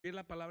recibir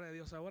la palabra de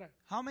Dios ahora?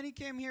 How many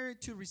came here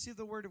to receive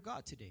the word of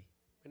God today?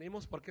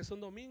 ¿Venimos porque es un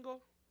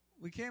domingo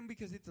We came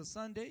because it's a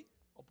Sunday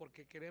o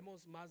porque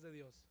queremos más de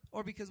Dios?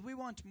 or because we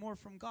want more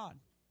from God.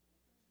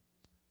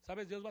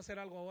 ¿Sabes? Dios va a hacer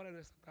algo ahora en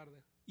esta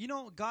tarde. You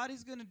know, God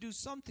is going to do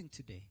something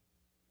today.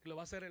 Lo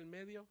va a hacer en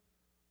medio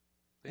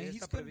de And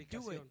He's esta going to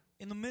do it predicación.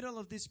 in the middle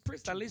of this ¿Está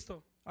preaching.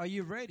 listo? Are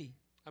you ready?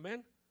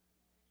 Amén.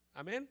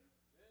 Amén.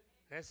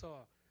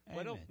 Eso.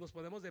 Bueno, Amen. nos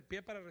ponemos de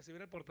pie para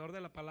recibir el portador de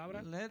la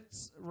palabra.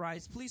 Let's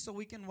rise, please, so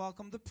we can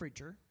welcome the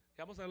preacher.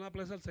 Vamos a dar un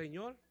aplauso al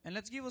Señor And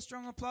let's give a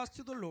strong applause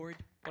to the Lord.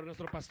 por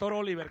nuestro pastor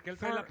Oliver, que él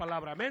trae For la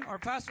palabra. Amén. Our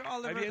Pastor Ahí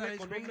Oliver that viene is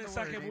con un bringing the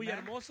mensaje word. muy Amen.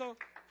 hermoso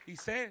y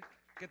sé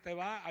que te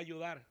va a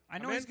ayudar. I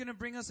know Amén. He's going to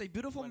bring us a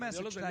beautiful Bueno,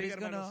 Dios los message that is bendiga,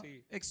 going hermanos, to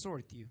y-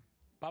 exhort you.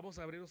 Vamos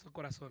a abrir nuestro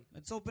corazón.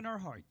 Let's open our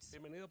hearts.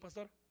 Bienvenido,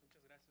 pastor.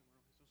 Muchas gracias,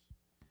 hermano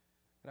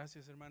Jesús.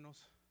 Gracias,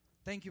 hermanos.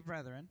 Thank you,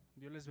 brethren.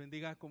 Dios les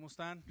bendiga. ¿Cómo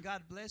están?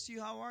 God bless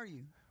you. How are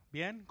you?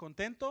 ¿Bien?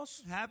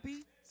 ¿Contentos?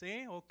 Happy?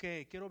 Sí,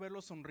 ok. Quiero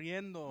verlos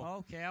sonriendo.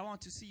 Okay, I want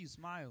to see you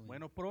smiling.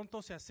 Bueno,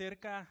 pronto se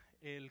acerca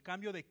el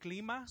cambio de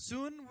clima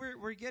Soon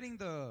we're getting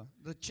the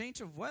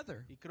change of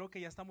weather. y creo que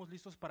ya estamos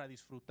listos para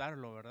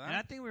disfrutarlo, And I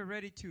 ¿verdad? think we're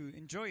ready to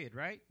enjoy it,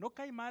 right? No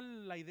cae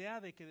mal la idea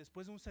de que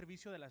después de un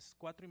servicio de las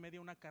 4:30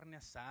 una carne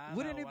asada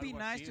Wouldn't o it be algo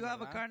nice así, to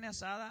have a ¿verdad? carne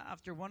asada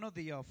after one of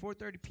the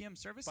 4:30 p.m.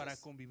 services Para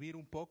convivir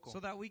un poco. so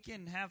that we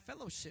can have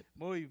fellowship?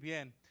 Muy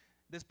bien.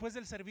 Después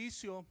del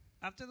servicio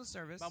After the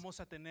service vamos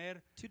a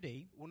tener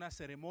today, una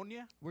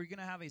ceremonia, we're going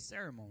to have a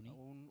ceremony,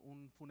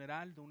 un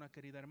funeral de una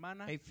querida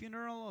hermana, a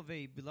funeral of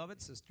a beloved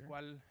sister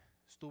cual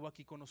estuvo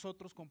aquí con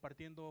nosotros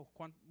compartiendo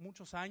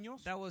muchos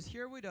años that was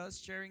here with us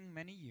sharing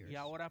many years. y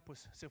ahora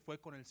pues se fue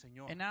con el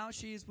Señor. And now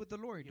she is with the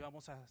Lord. Y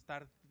vamos a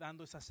estar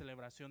dando esa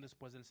celebración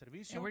después del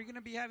servicio. And we're going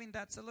to be having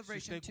that Si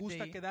celebration usted gusta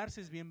today. quedarse,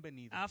 es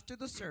bienvenido. After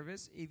the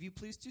service, if you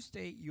please to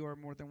stay, you are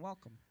more than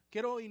welcome.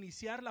 Quiero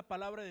iniciar la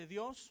palabra de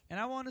Dios, And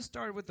I want to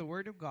start with the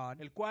Word of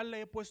God. el cual le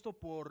he puesto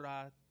por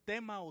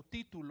tema o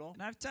título,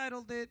 And I've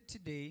titled it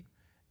today,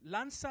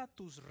 Lanza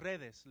tus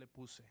redes, le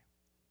puse.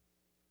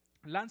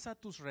 Lanza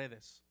tus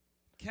redes.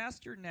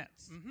 Cast Your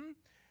Nets. Ujú.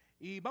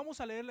 Y vamos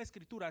a leer la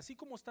escritura, así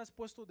como estás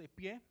puesto de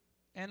pie.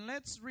 And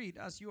let's read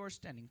as you are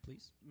standing,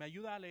 please. ¿Me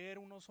ayuda a leer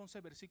unos 11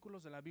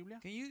 versículos de la Biblia?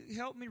 Can you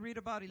help me read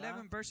about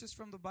 11 verses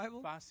from the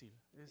Bible? Fácil.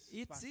 Es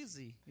It's fácil.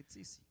 easy. It's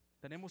easy.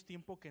 Tenemos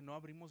tiempo que no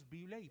abrimos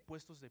Biblia y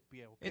puestos de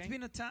pie, ¿ok?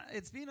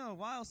 It's been a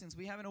while since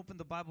we haven't opened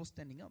the Bible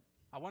standing up.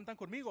 ¿Aguantan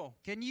conmigo?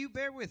 Can you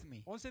bear with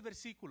me? 11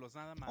 versículos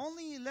nada más.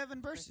 Only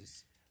 11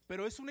 verses.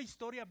 Pero es una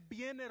historia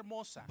bien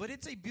hermosa. But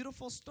it's a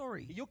beautiful Y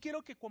story. yo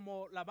quiero que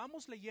como la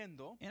vamos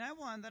leyendo, And I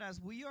want that as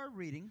we are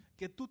reading,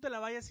 que tú te la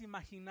vayas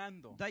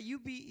imaginando. that you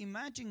be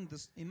imagining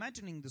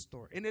the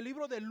story. En el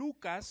libro de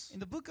Lucas, In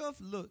the book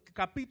of Luke,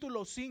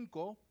 capítulo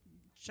 5,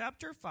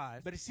 chapter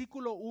 5,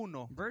 versículo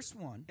 1 verse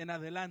 1, en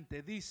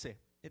adelante, dice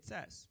it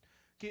says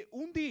que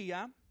un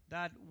día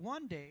that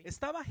one day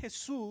estaba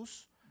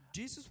Jesús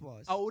Jesus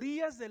was a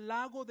orillas del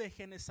lago de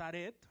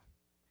Genezaret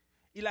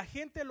y la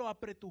gente lo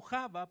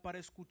apretujaba para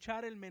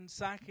escuchar el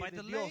mensaje by de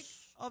the lake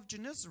Dios. of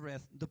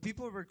Gennesareth. The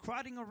people were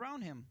crowding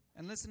around him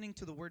and listening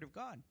to the word of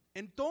God.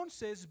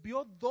 Entonces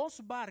vio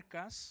dos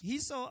barcas He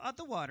saw at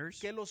the water's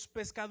que los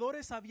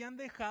pescadores habían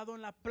dejado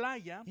en la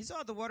playa He saw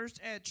at the water's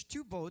edge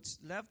 2 boats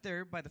left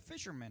there by the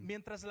fishermen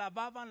mientras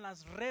lavaban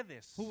las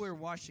redes. who were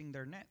washing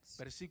their nets.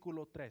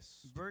 Versículo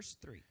 3. Verse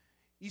 3.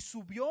 Y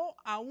subió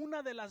a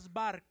una de las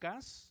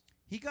barcas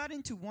He got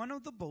into one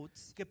of the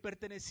boats, que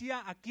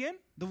pertenecía a quién?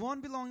 the one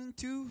belonging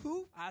to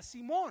who? A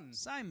Simón.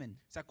 Simon.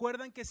 ¿Se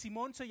acuerdan que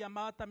Simón se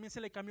llamaba, también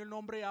se le cambió el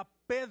nombre a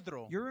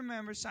Pedro? You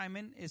remember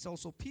Simon is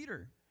also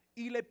Peter.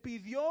 Y le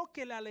pidió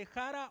que le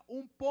alejara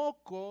un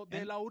poco de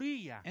And- la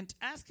orilla. And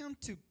asked him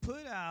to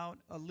put out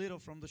a little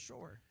from the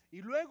shore. Y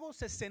luego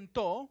se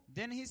sentó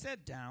Then he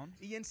sat down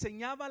y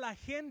enseñaba a la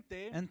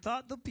gente and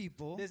taught the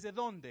people desde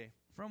dónde?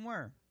 from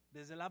where?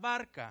 Desde la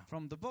barca.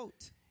 From the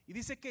boat. Y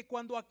dice que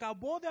cuando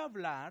acabó de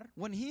hablar,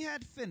 When he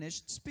had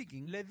finished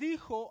speaking, le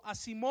dijo a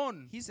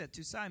Simón, he said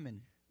to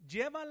Simon,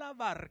 lleva la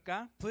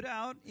barca put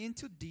out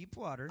into deep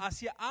water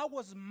hacia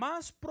aguas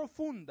más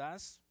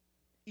profundas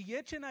y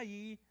echen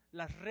allí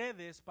las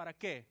redes ¿para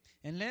qué?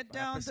 and let Para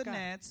down the pescar.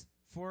 nets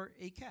for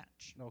a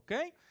catch. ¿Ok?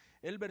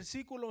 El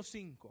versículo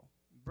 5.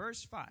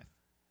 Verse 5.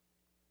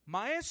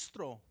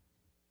 Maestro,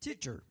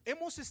 Teacher,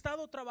 hemos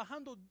estado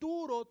trabajando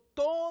duro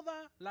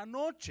toda la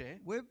noche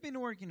we've been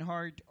working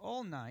hard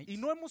all night y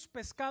no hemos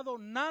pescado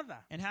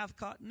nada. and have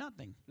caught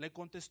nothing. Le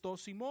contestó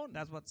Simón.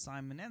 That's what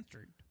Simon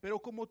answered. Pero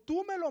como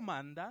tú me lo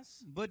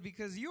mandas, But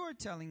because you are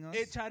telling us,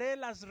 echaré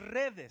las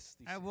redes.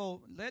 dice. I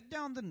will let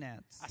down the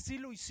nets. Así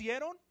lo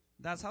hicieron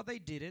That's how they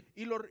did it.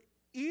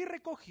 y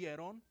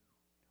recogieron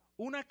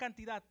una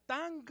cantidad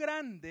tan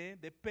grande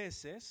de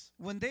peces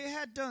When they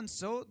had done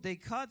so, they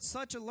caught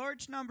such a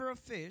large number of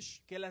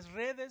fish que las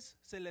redes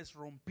se les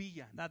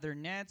rompían. that their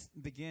nets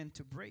began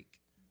to break.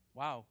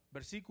 Wow,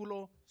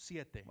 versículo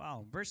 7.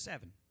 Wow. Verse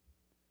 7.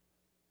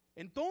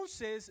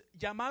 Entonces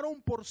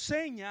llamaron por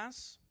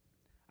señas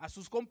a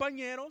sus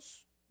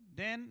compañeros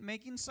Then,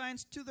 making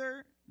signs to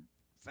their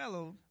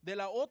fellow de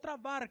la otra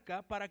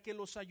barca para que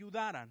los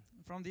ayudaran.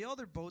 from the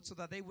other boat so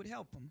that they would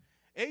help him.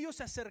 Ellos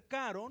se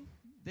acercaron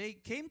They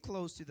came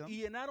close to them, y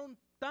llenaron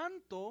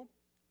tanto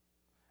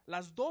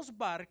las dos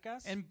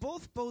barcas and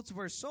both boats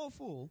were so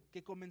full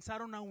que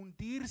comenzaron a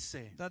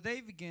hundirse. that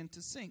they began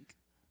to sink.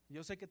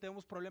 Yo sé que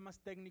tenemos problemas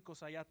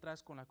técnicos allá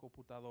atrás con la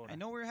computadora. I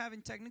know we're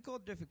having technical El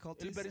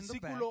difficulties in the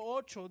back. versículo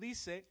 8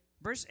 dice,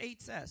 Verse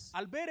 8 says,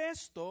 al ver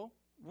esto,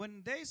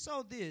 when they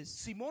saw this,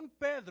 Simón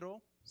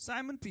Pedro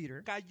Simon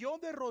Peter cayó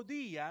de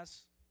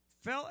rodillas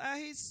fell at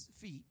his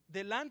feet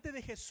delante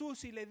de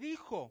Jesús y le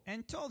dijo,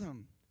 and told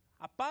him,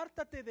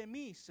 apártate de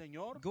mí,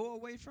 Señor, go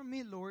away from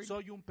me, Lord.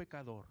 soy un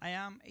pecador. I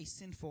am a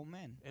sinful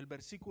man. El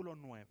versículo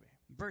 9.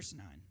 Verse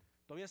 9.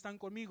 ¿Todavía están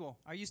conmigo?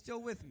 Are you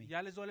still with me?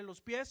 ¿Ya les duelen los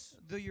pies?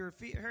 Do your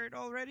feet hurt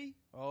already?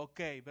 Ok,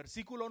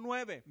 versículo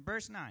 9.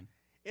 Verse 9.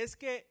 Es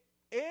que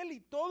él y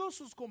todos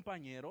sus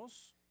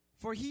compañeros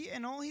For he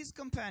and all his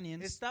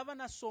companions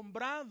estaban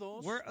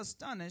asombrados were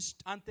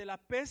astonished ante la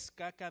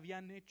pesca que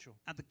habían hecho.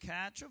 at the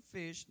catch of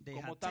fish they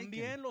Como had taken.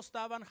 también lo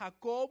estaban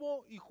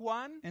Jacobo y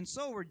Juan, And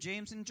so were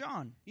James and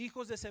John,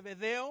 hijos de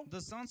Zebedeo, the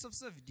sons of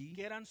Zebedee,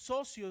 que eran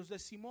socios de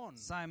Simón.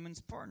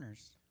 Simon's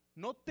partners.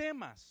 No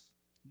temas,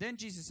 Then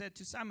Jesus said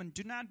to Simon,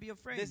 do not be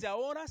afraid. desde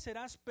ahora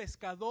serás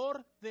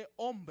pescador de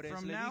hombres,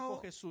 From le dijo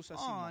now Jesús a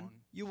on,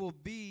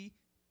 Simón.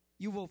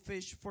 you will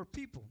fish for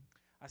people.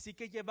 Así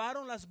que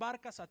llevaron las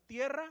barcas a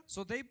tierra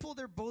So they pulled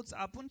their boats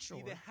up on y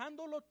shore,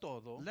 dejándolo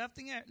todo,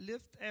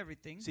 left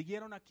everything,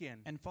 siguieron a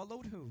quién? and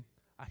followed who?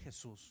 A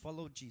Jesús.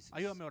 Followed Jesus.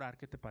 Ayúdame a orar,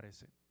 ¿qué te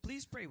parece?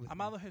 Please pray with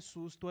Amado me.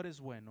 Jesús, tú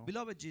eres bueno.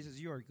 Beloved Jesus,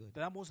 you are good. Te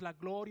damos la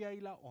gloria y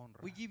la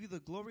honra. We give you the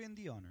glory and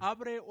the honor.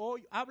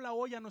 Habla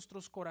hoy a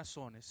nuestros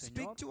corazones,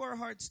 Speak Señor. to our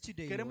hearts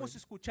today, Queremos Lord.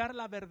 escuchar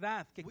la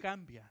verdad que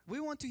cambia. We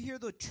want to hear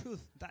the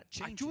truth that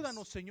changes.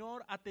 Ayúdanos,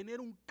 Señor, a tener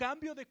un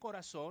cambio de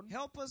corazón,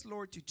 Help us,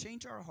 Lord, to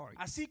change our heart.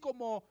 así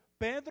como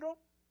Pedro,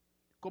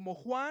 como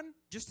Juan,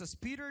 Just as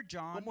Peter,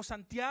 John, como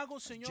Santiago,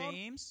 Señor,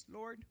 James,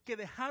 Lord, que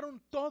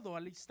dejaron todo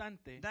al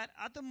instante that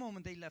at the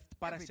moment they left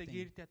para everything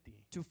seguirte a ti.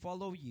 to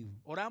follow you.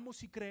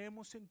 Oramos y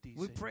creemos en ti,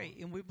 We Señor,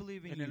 pray and we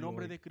believe in en you, el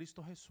nombre Lord. de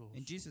Cristo Jesús.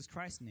 In Jesus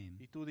Christ's name.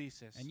 Y tú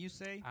dices, And you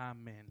say,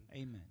 amén.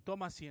 Amen.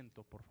 Toma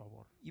asiento, por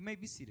favor. You may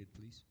be seated,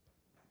 please.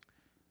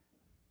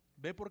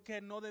 ¿Ve por qué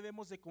no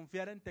debemos de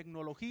confiar en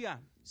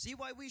tecnología? See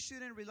why we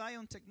shouldn't rely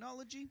on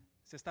technology?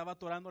 Se estaba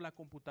atorando la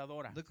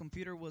computadora. The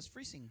computer was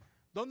freezing.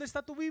 ¿Dónde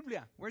está tu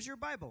Biblia? Where's your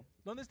Bible?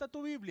 ¿Dónde está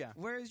tu Biblia?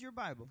 Where is your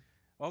Bible?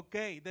 Ok,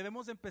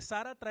 debemos de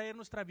empezar a traer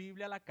nuestra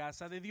Biblia a la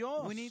casa de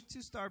Dios. We need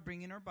to start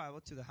bringing our Bible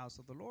to the house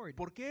of the Lord.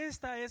 Porque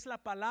esta es la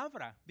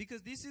palabra.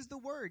 Because this is the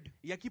word.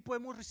 Y aquí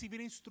podemos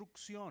recibir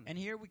instrucción. And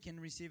here we can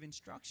receive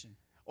instruction.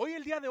 Hoy,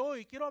 el día de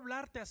hoy, quiero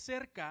hablarte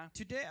acerca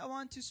Today I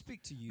want to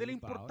speak to you de la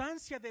about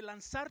importancia de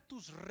lanzar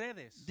tus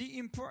redes. the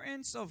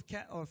importance of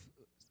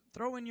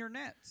throwing your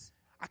nets.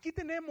 Aquí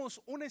tenemos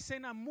una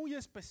escena muy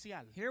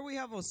especial. Here we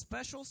have a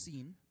special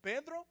scene.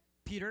 Pedro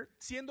Peter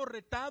siendo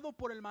retado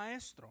por el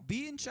maestro.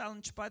 being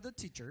challenged by the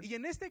teacher. Y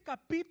en este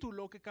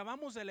capítulo que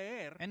acabamos de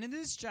leer, And in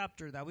this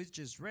chapter that we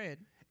just read,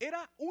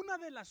 era una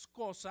de las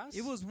cosas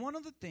it was one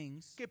of the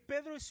things que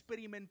Pedro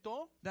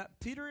experimentó that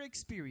Peter con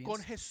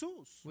experienced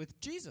Jesús. with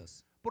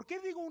Jesus. ¿Por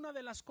qué digo una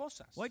de las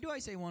cosas? Why do I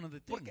say one of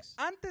the Porque things?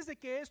 antes de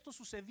que esto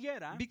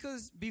sucediera,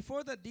 Because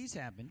before that this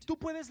happened, tú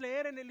puedes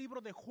leer en el libro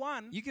de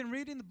Juan, you can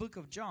read in the book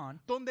of John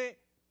donde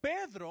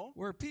Pedro,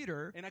 where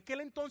Peter, en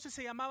aquel entonces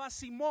se llamaba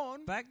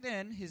Simón, back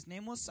then his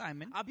name was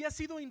Simon, había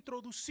sido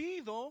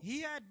introducido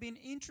he had been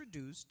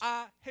introduced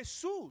a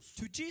Jesús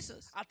to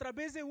Jesus a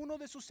través de uno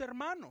de sus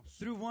hermanos,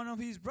 through one of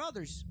his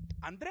brothers,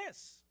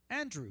 Andrés,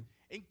 Andrew,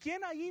 en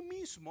quien ahí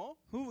mismo,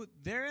 who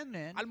there and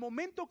then, al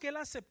momento que él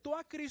aceptó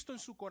a Cristo en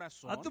su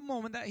corazón, at the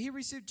moment that he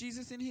received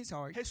Jesus in his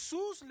heart,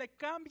 Jesús le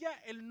cambia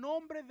el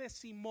nombre de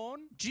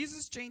Simón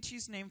Jesus changed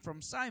his name from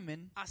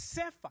Simon a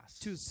Cefas,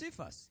 to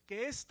Cephas,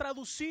 que es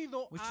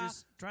traducido which a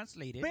is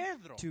translated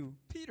Pedro. to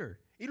Peter.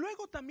 Y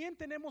luego también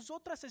tenemos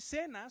otras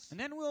escenas And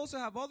then we also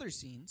have other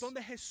scenes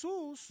donde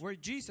Jesús where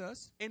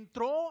Jesus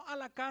entró a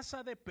la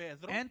casa de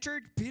Pedro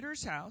entered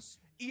Peter's house,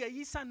 y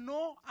allí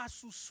sanó a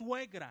su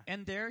suegra.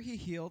 and there he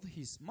healed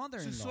his Su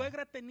mother-in-law.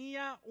 suegra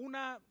tenía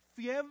una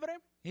fiebre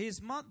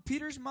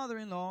Peter's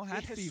mother-in-law y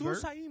had fever,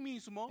 Jesús ahí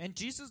mismo and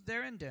Jesus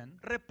there and then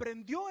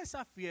reprendió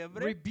esa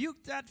fiebre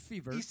rebuked that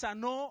fever y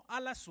sanó a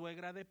la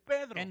suegra de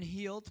Pedro. and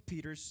healed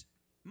Peter's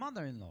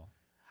mother-in-law.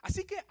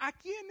 Así que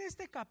aquí en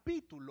este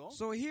capítulo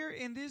So here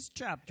in this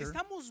chapter,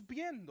 estamos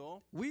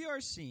viendo we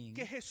are seeing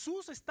que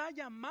Jesús está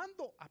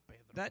llamando a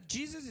Pedro. that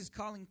Jesus is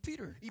calling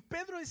Peter, Y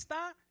Pedro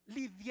está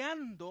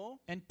lidiando,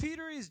 and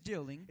Peter is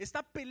dealing,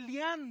 está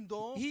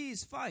peleando he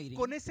is fighting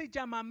con ese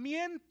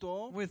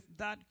llamamiento with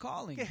that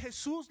calling que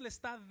Jesús le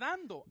está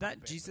dando a that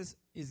Pedro. Jesus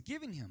is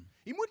giving him.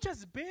 Y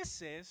muchas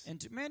veces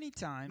And many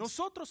times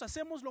nosotros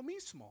hacemos lo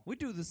mismo. we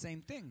do the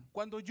same thing.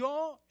 Cuando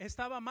yo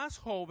estaba más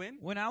joven,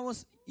 When I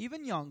was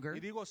even younger, y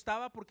digo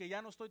estaba porque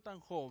ya no estoy tan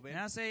joven,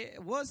 and I say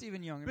was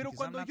even younger pero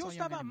because I'm cuando not yo so young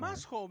estaba anymore.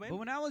 más joven, But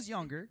when I was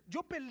younger,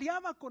 yo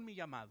peleaba con mi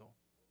llamado.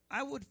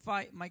 I would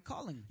fight my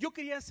calling. Yo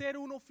quería ser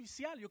un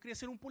oficial, yo quería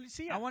ser un I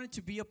policía. wanted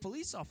to be a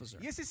police officer.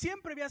 Y ese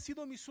siempre había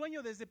sido mi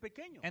sueño desde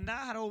pequeño. And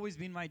that had always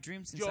been my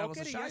dream since I Yo was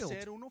a quería child.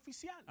 ser un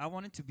oficial. I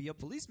wanted to be a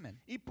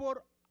policeman. Y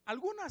por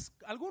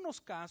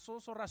algunos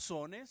casos o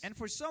razones, And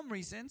for some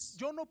reasons,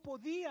 yo no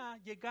podía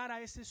llegar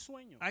a ese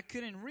sueño. I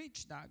couldn't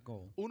reach that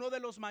goal. Uno de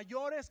los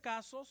mayores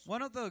casos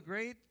One of the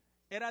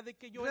era de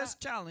que yo era, greatest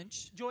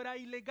challenge yo era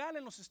ilegal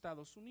en los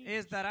Estados Unidos.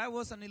 is that I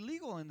was an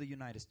illegal in the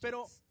United States.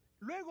 Pero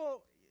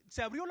luego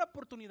se abrió la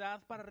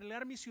oportunidad para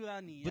arreglar mi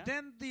ciudadanía. But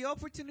then the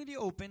opportunity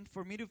opened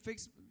for me to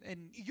fix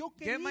and Y yo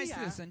get my quería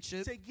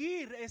citizenship,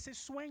 seguir ese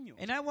sueño.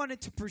 and I wanted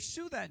to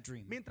pursue that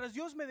dream. Mientras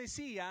Dios me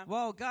decía,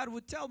 Well, God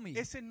would tell me,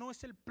 ese no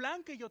es el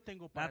plan que yo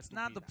tengo para that's tu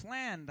not the vida.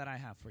 plan that I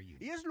have for you.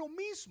 Y es lo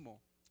mismo.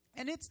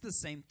 And it's the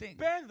same thing.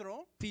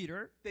 Pedro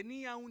Peter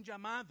tenía un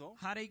llamado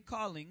had a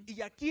calling,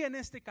 y aquí en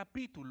este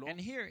capítulo and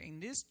here in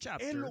this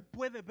él lo chapter,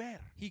 puede ver.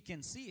 he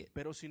can see it.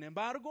 Pero sin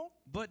embargo,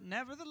 But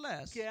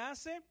nevertheless, ¿qué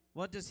hace?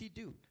 what does he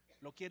do?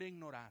 Lo quiere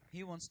ignorar.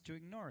 He wants to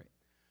ignore it.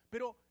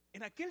 Pero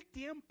en aquel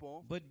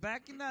tiempo, But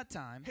back in that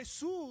time,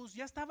 Jesús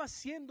ya estaba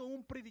siendo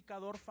un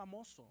predicador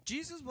famoso.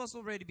 Jesus was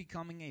already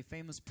becoming a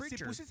famous Si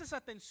preacher. pusiste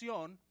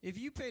atención, If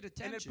you paid en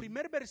el attention,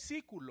 primer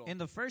versículo, in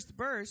the first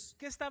verse,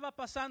 ¿qué estaba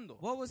pasando?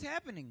 what was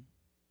happening?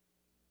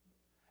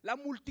 La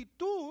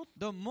multitud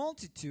The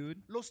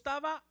multitude lo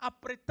estaba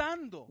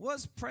apretando.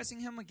 was pressing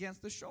him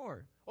against the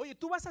shore. Oye,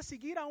 tú vas a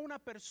seguir a una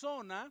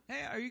persona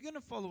Hey, are you going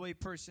to follow a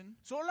person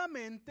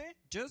solamente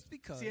just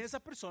because? si esa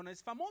persona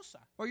es famosa.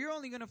 Or you're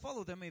only going to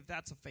follow them if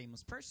that's a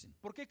famous person?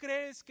 ¿Por qué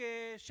crees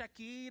que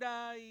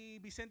Shakira y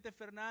Vicente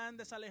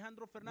Fernández,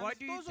 Alejandro Why Fernández,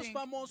 do you todos esos think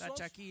famosos, that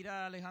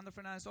Shakira, Alejandro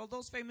Fernandez, all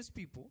those famous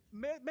people,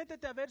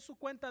 métete a ver su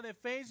cuenta de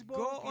Facebook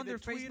go y on de their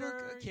Facebook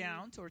Twitter?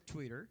 account or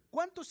Twitter?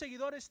 ¿Cuántos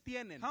seguidores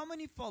tienen? How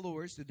many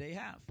followers do they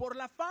have? Por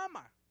la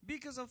fama.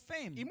 Because of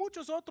fame. Y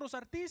muchos otros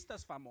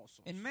artistas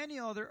famosos. And many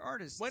other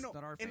artists Bueno,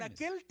 that are en famous.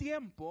 aquel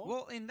tiempo,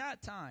 Well, in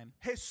that time,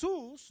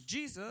 Jesús, yo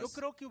Jesus,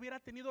 creo que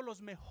hubiera tenido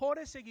los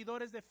mejores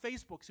seguidores de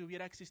Facebook si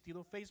hubiera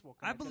existido Facebook.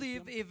 en I aquel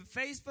believe tiempo. if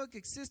Facebook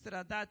existed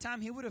at that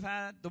time, he would have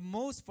had the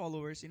most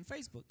followers in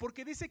Facebook.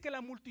 Porque dice que la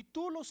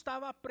multitud lo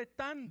estaba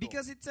apretando.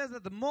 Because it says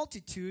that the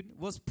multitude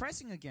was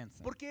pressing against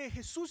him. Porque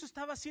Jesús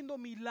estaba haciendo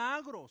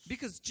milagros.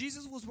 Because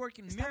Jesus was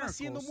working Estaba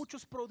haciendo miracles.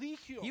 muchos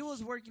prodigios. He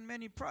was working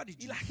many Y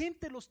prodigies. la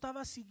gente lo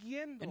estaba siguiendo.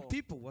 And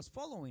people was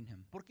following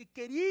him. Porque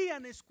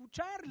querían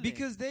escucharle.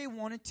 Because they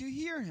wanted to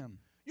hear him.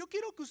 Yo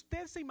quiero que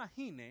usted se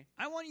imagine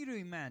I want you to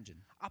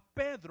imagine a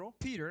Pedro,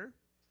 Peter,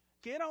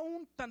 que era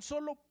un tan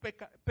solo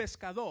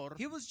pescador,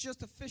 he was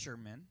just a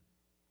fisherman.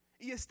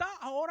 y está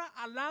ahora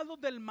al lado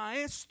del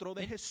maestro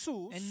de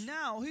Jesús, And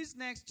now he's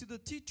next to the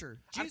teacher,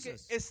 al que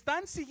Jesus,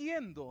 están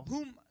siguiendo,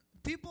 whom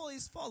people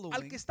is al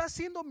following, que está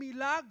haciendo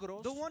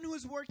milagros. the one who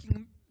is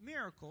working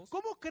miracles.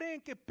 ¿Cómo creen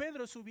que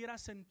Pedro se hubiera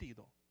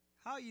sentido?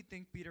 How you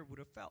think Peter would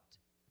have felt?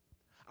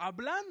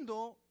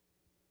 Hablando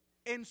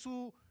en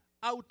su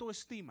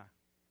autoestima.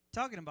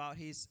 Talking about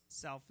his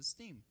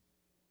self-esteem.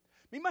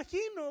 Me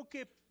imagino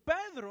que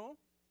Pedro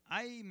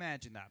I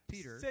imagine that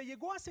Peter se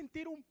llegó a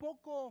sentir un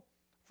poco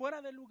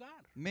fuera de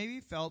lugar, maybe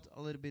felt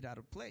a little bit out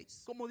of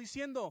place. como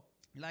diciendo,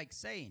 Like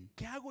saying,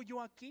 ¿qué hago yo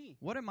aquí?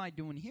 what am I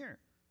doing here?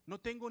 No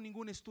tengo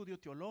ningún estudio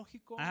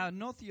teológico, I have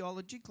no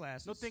theology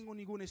classes. no tengo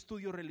ningún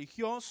estudio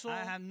religioso,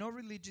 I have no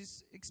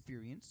religious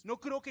experience. no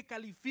creo que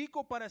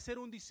califico para ser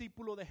un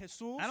discípulo de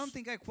Jesús. I don't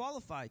think I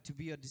qualify to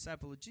be a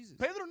disciple of Jesus.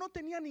 Pedro no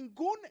tenía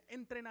ningún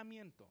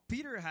entrenamiento.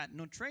 Peter had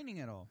no training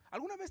at all.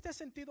 ¿Alguna vez te has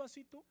sentido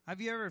así tú? Have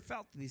you ever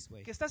felt this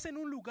way? Que estás en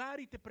un lugar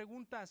y te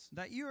preguntas,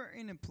 That you're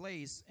in a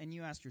place and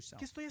you ask yourself,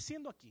 ¿qué estoy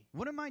haciendo aquí?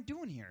 what am I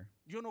doing here?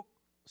 Yo no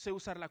sé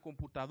usar la I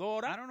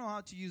computadora, don't know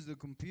how to use the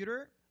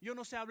computer. yo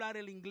no sé hablar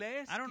el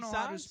inglés, I don't know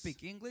how to quizás.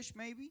 speak English,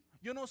 maybe.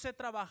 Yo no sé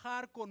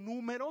trabajar con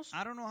números.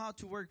 I don't know how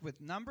to work with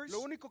numbers.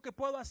 Lo único que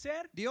puedo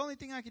hacer The only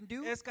thing I can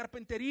do es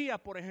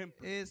carpintería, por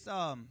ejemplo. is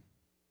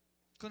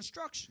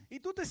construction. Y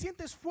tú te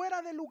sientes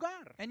fuera de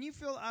lugar. And you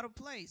feel out of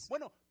place.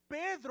 Bueno,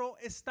 Pedro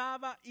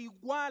estaba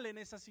igual en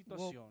esa Well,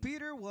 situación.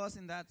 Peter was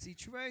in that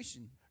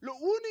situation. Lo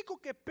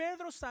único que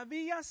Pedro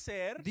sabía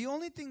hacer The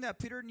only thing that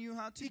Peter knew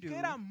how to y que do,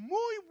 era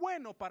muy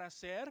bueno para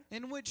hacer,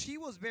 in which he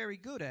was very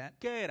good at,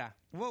 ¿qué era?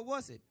 what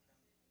was it?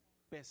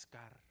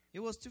 Pescar. It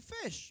was to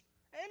fish.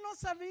 Él no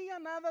sabía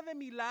nada de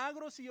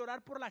milagros y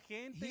orar por la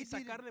gente He y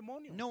sacar didn't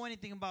demonios. know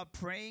anything about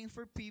praying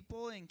for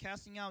people and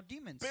casting out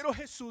demons. Pero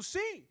Jesús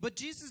sí. But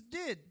Jesus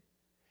did.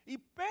 Y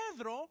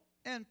Pedro,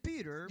 And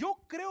Peter, yo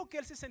creo que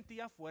él se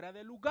sentía fuera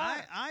de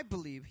lugar. I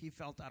believe he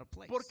felt out of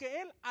place. Porque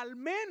él al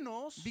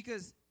menos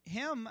Because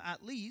him,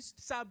 at least,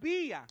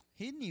 sabía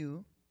he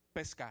knew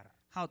pescar.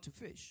 how to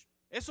fish.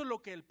 Eso es lo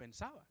que él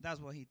pensaba. That's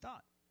what he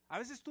thought. A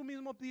veces tú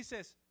mismo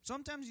dices,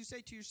 Sometimes you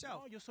say to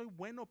yourself, no, yo soy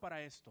bueno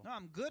para esto. no,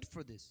 I'm good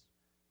for this.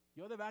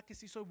 Yo de verdad que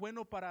sí soy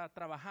bueno para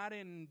trabajar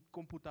en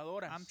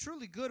computadoras. I'm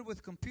truly good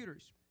with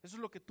computers. Eso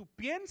es lo que tú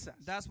piensas.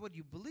 That's what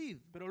you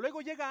believe. Pero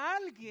luego llega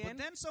But alguien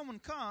then someone y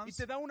comes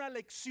te da una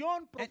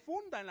lección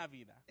profunda en la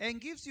vida. and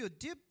gives you a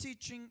deep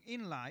teaching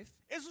in life.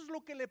 Eso es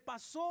lo que le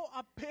pasó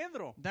a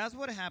Pedro. That's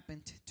what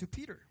happened to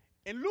Peter.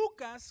 En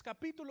Lucas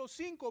capítulo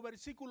 5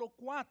 versículo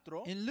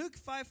 4 In Luke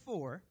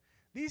 5:4,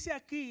 dice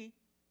aquí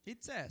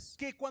it says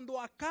que cuando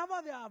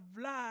acaba de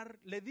hablar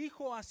le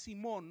dijo a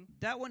Simón,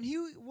 that when he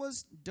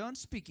was done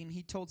speaking,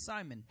 he told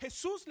Simon,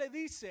 Jesús le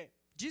dice,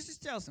 Jesus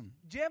tells him,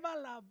 lleva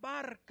la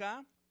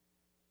barca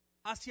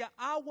hacia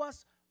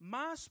aguas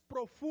más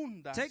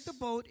profundas take the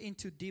boat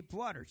into deep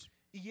waters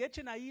y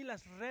echen ahí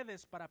las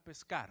redes para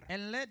pescar.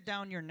 and let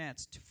down your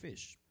nets to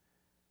fish.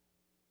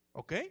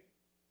 ¿Ok?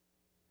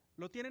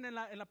 ¿Lo tienen en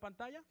la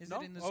pantalla? Is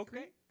 ¿No? it in the Ok.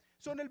 screen?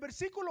 So, en el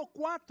versículo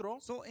 4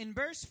 So in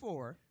verse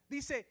 4,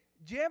 dice,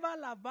 lleva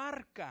la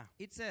barca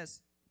it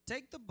says,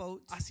 take the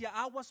boat hacia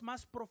aguas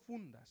más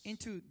profundas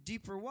into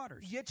deeper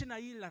waters y echen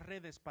ahí las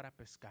redes para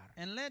pescar.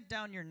 and let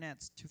down your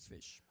nets to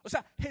fish. O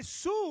sea,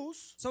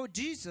 Jesús, So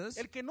Jesus,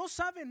 el que no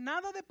sabe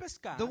nada de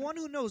pescar, the one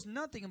who knows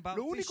nothing about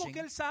lo único fishing,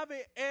 que él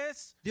sabe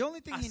es the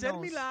only thing he hacer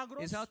knows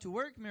milagros, is how to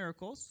work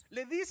miracles.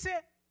 le dice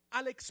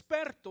al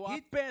experto,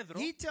 a Pedro,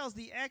 He tells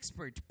the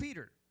expert,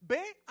 Peter,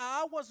 ve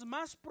a aguas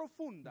más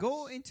profundas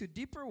go into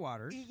deeper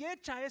waters y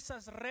echa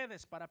esas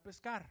redes para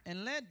pescar.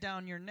 and let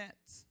down your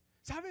nets.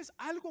 ¿Sabes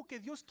algo que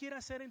Dios quiere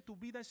hacer en tu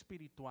vida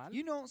espiritual?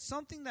 You know,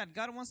 something that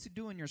God wants to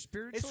do in your Es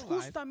spiritual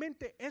life,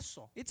 justamente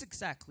eso. it's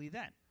exactly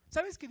that.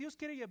 ¿Sabes que Dios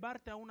quiere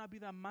llevarte a una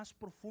vida más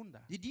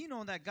profunda? Did you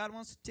know that God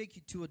wants to take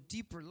you to a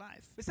deeper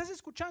life? ¿Me estás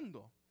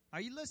escuchando? Are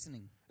you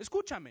listening?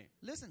 Escúchame.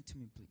 Listen to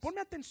me, please. Ponme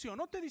atención,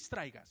 no te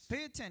distraigas.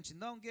 Pay attention.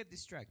 Don't get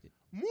distracted.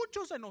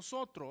 Muchos de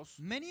nosotros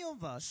Many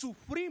of us,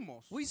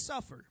 sufrimos we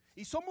suffer,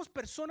 y somos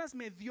personas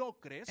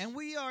mediocres and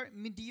we are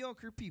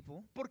mediocre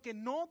people porque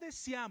no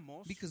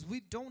deseamos because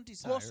we don't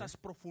desire cosas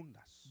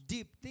profundas.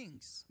 deep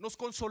things. Nos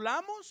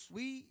consolamos,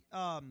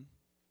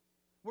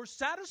 We're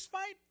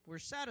satisfied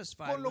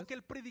con lo with que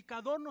el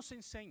predicador nos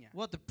enseña.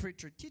 what the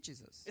preacher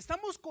teaches us.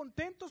 Estamos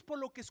contentos por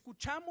lo que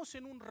escuchamos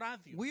en un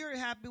radio. We are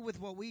happy with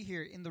what we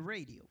hear in the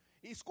radio.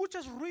 Y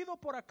escuchas ruido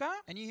por acá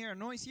And you hear a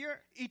noise here,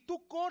 y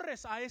tú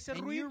corres a ese and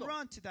you ruido.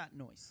 run to that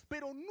noise.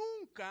 Pero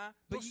nunca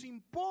But nos you-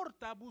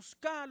 importa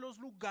buscar los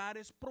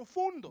lugares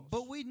profundos.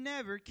 But we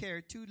never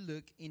care to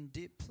look in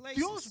deep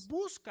Dios places.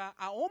 busca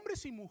a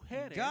hombres y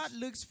mujeres God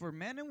looks for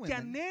men and que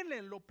women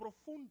anhelen lo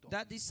profundo.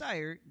 that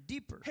desire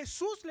deeper.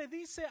 Jesús le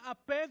dice a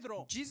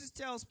Pedro, Jesus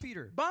tells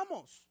Peter,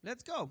 vamos,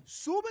 let's go.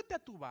 súbete a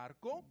tu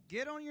barco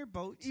Get on your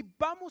boat y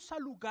vamos a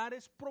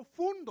lugares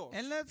profundos.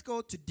 and let's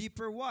go to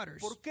deeper waters.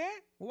 ¿Por qué?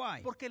 Why?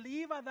 Porque le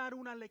iba a dar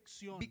una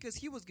lección. Because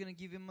he was going to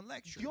give him a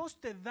lecture. Dios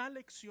te da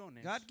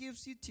lecciones God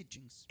gives you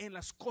teachings en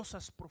las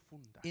cosas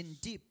profundas. in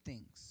deep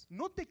things.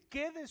 No te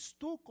quedes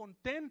tú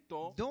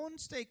contento Don't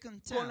stay con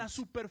la content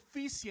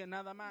superficie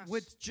nada más.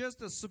 with just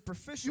the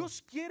superficial.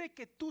 Dios quiere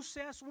que tú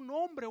seas un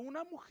hombre o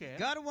una mujer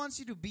God wants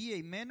you to be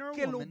a man or a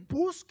que lo woman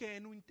busque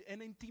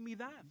en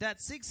intimidad, that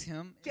seeks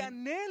him que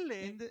in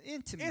anhele the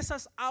intimate,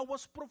 esas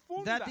aguas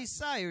profundas, that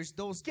desires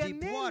those que deep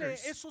anhele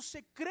waters, esos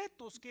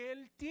secretos que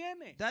Él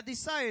tiene. that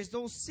desires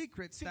those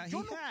secrets Sí, that he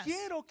yo no has.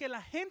 quiero que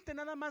la gente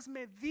nada más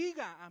me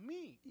diga a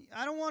mí.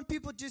 I don't want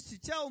people just to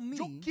tell me.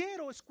 Yo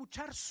quiero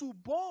escuchar su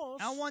voz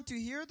I want to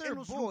hear their en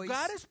los voice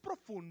lugares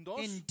profundos,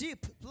 in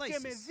deep que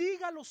me places,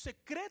 diga los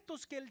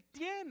secretos que Él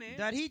tiene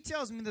that he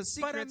tells me the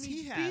para secrets mi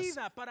he has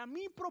vida, para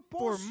mi for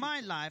propósito. my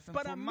life and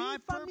para for mi my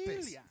purpose,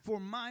 familia. for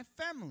my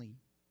family.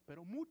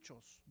 Pero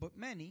muchos But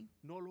many,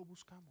 no lo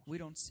buscamos. we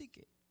don't seek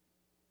it.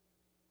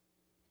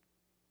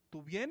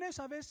 Tú vienes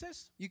a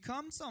veces You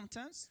come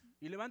sometimes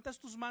y levantas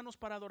tus manos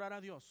para adorar a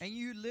Dios. and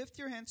you lift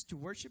your hands to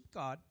worship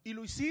God, Y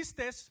lo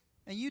hiciste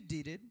and you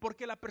did it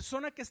porque la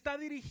persona que está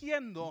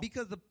dirigiendo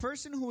because the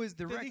person who is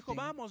te dijo, directing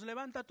vamos,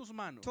 levanta tus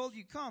manos. told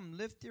you, come,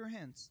 lift your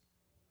hands.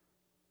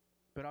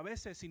 Pero a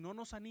veces si no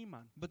nos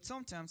animan, But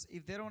sometimes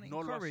if they don't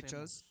No lo encourage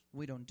hacemos. us,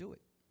 we don't do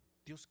it.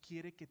 Dios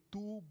quiere que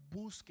tú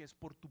busques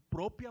por tu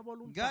propia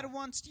voluntad God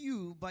wants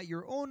you, by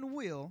your own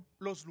will,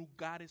 los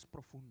lugares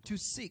profundos. to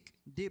seek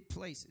deep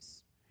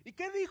places. ¿Y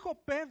qué dijo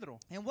Pedro?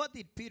 And what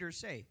did Peter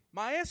say?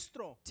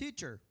 Maestro,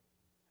 Teacher,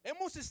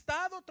 hemos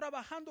estado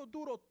trabajando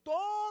duro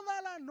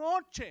toda la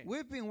noche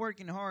we've been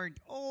working hard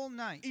all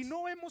night y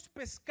no hemos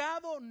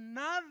pescado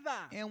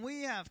nada. and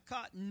we have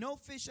caught no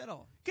fish at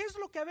all. ¿Qué es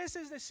lo que a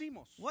veces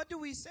decimos? What do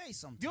we say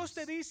sometimes? Dios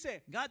te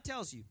dice, God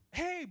tells you,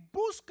 hey,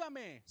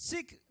 búscame.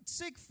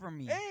 seek for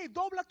me. Hey,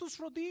 dobla tus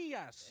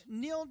rodillas.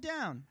 Kneel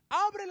down.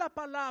 Abre la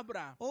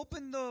palabra.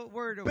 Open the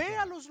word of Ve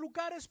a God. los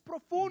lugares Go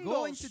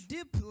profundos. into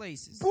deep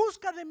places.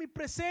 Busca de mi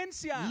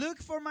presencia. Look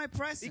for my ¿Y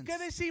presence. qué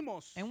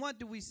decimos? And what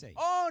do we say?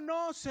 Oh,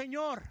 no,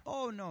 Señor.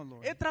 Oh no,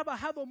 Lord. He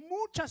trabajado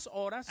muchas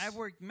horas. I've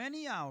worked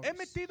many hours. He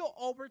metido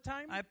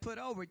overtime. I put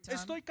overtime.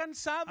 Estoy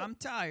cansado. I'm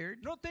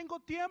tired. No tengo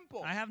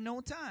tiempo. I have no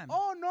time.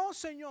 Oh, no,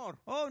 Señor.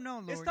 Oh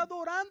no, He Lord. estado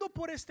orando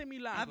por este I've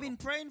milagro. been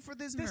praying for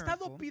this Te he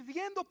estado miracle.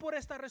 pidiendo por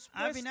esta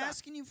I've been respuesta.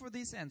 asking you for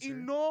this Y answer.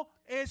 no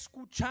he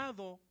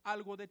escuchado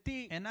algo de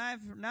ti. And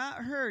I've not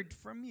heard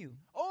from you.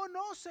 Oh,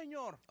 no,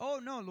 Señor. Oh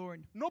no,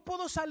 Lord. No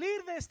puedo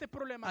salir de este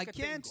problema I que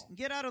can't tengo.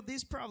 get out of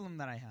this problem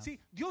that I have. Sí,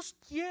 Dios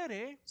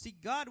quiere See,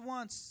 God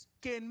wants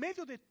que en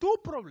medio de tu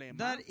problema,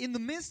 that in the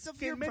midst of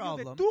que your en medio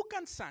de problem, tu in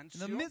cansancio,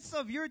 the midst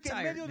of your que en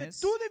medio de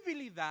tiredness, tu in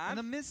debilidad,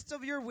 the midst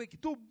of your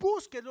wickedness, tú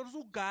busques los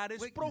lugares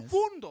weakness,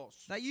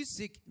 profundos. that you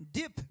seek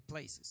deep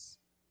places.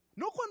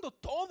 No cuando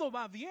todo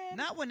va bien.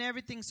 Not when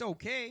everything's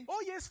okay.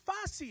 Oye, es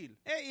fácil.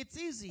 Hey, it's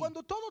easy.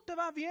 Cuando todo te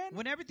va bien,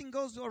 When everything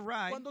goes all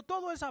right, cuando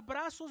todo es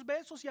abrazos,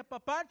 besos y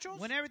apapachos,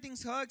 when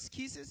everything's hugs,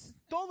 kisses,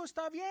 todo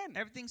está bien.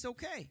 everything's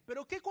okay.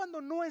 Pero ¿qué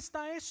cuando no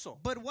está eso?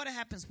 But what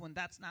happens when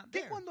that's not ¿Qué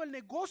there? cuando el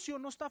negocio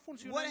no está What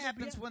funcionando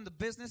happens bien? when the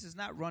business is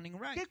not running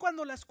right? ¿Qué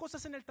cuando las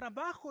cosas en el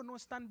trabajo no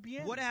están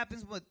bien? What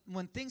happens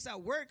when things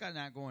at work are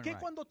not going ¿Qué right?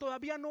 cuando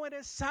todavía no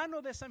eres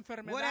sano de esa What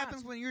enfermedad?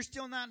 happens when you're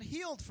still not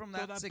healed from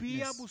that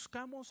 ¿Todavía sickness?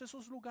 buscamos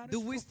esos lugares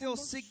Do we still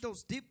profundos? seek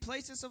those deep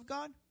places of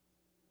God?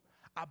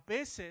 A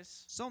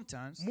veces,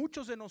 Sometimes,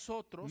 muchos de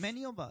nosotros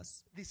many of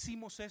us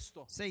decimos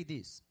esto. say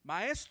this.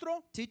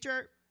 Maestro,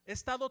 Teacher, he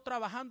estado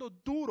trabajando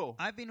duro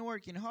I've been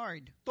working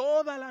hard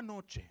toda la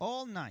noche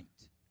all night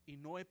y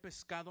no he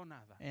pescado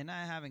nada. and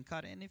I haven't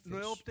caught any No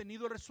he fish.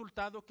 obtenido el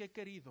resultado que he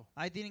querido.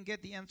 I didn't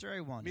get the answer I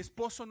Mi wanted.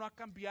 esposo no ha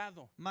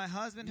cambiado. My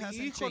husband Mi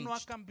hasn't hijo no ha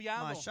changed.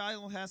 cambiado. My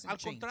child hasn't Al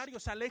changed. contrario,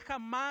 se aleja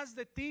más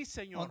de ti, On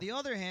Señor. the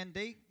other hand,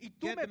 they Y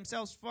tú get me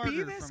themselves farther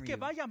pides from que you.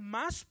 vaya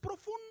más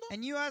profundo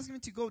And you ask me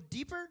to go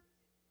deeper,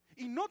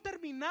 y no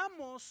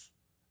terminamos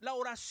la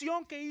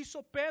oración que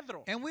hizo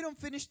Pedro. and we don't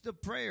finish the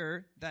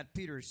prayer that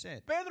Peter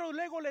said. Pedro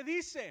luego le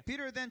dice,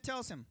 Peter then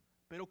tells him,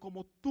 pero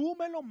como tú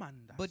me lo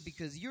mandas, but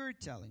because you're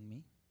telling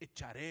me,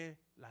 echaré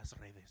las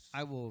redes.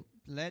 I will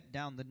let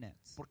down the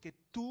nets. Porque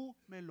tú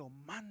me lo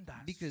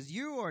mandas, Because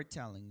you are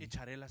telling me,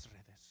 echaré las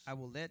redes. I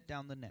will let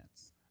down the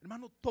nets.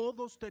 Hermano,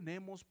 todos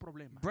tenemos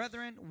problemas.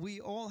 Brethren,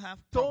 we all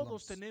have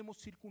Todos problems. tenemos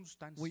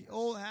circunstancias. We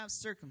all have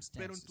Pero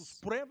en tus circumstances.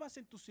 pruebas,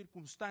 en tus But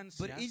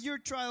circunstancias, in your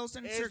trials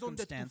and es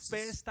donde tu fe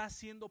circumstances está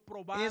siendo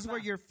probada. is where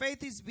your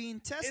faith is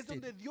being Es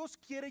donde tested. Dios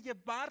quiere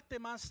llevarte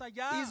más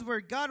allá. Is where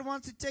God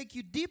wants to take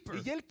you deeper.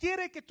 Y Él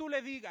quiere que tú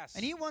le digas,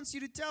 And He wants you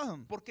to tell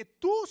Him, porque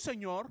tú,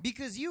 Señor,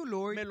 because you,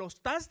 Lord, me lo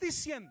estás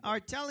diciendo,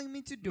 are telling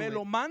me to do me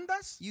lo it.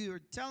 mandas, You are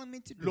telling me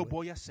to lo do it.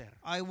 voy a hacer.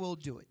 I will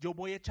do it. Yo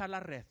voy a echar la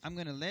red. I'm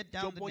going to let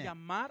Yo down the voy a net.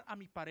 amar a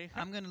mi pareja.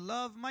 I'm going to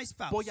love my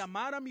spouse. Voy a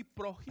amar a mi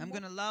prójimo. I'm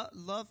going to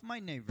love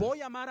my neighbor.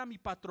 Voy a amar a mi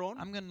patrón.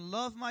 I'm going to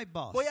love my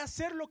boss. Voy a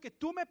hacer lo que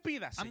tú me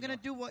pidas, I'm going to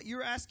Señor. do what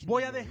you're asking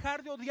Voy me, a Lord.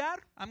 dejar de odiar.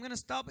 I'm going to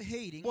stop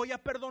hating. Voy a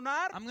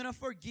perdonar I'm going to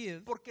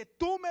forgive porque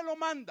tú me lo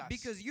mandas.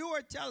 because you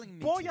are telling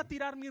me Voy a to.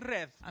 tirar mi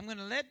red I'm going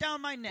to let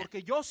down my net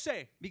porque yo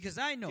sé because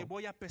I know que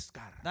voy a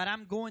pescar. that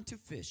I'm going to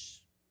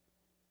fish.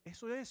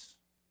 Eso es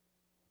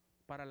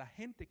para la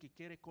gente que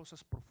quiere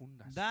cosas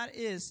profundas. That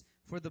is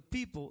for the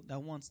people that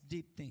wants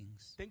deep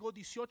things. Tengo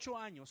 18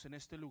 años en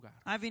este lugar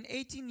I've been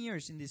 18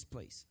 years in this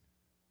place.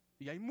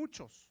 y hay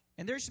muchos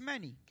And there's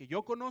many que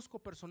yo conozco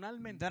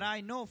personalmente that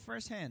I know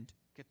firsthand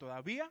que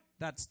todavía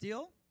that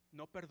still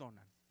no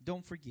perdonan,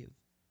 don't forgive.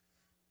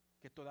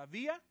 que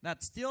todavía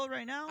That still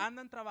right now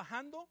andan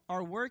trabajando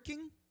are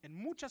working en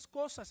muchas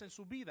cosas en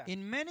su vida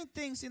in many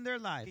things in their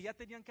life que ya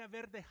tenían que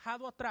haber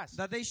dejado atrás,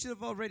 that they should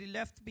have already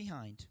left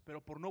behind. pero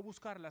por no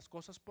buscar las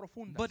cosas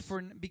profundas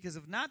But because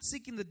of not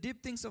seeking the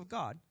deep things of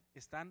God,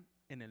 están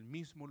en el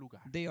mismo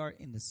lugar. they are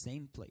in the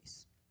same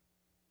place.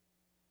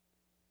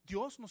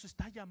 Dios nos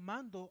está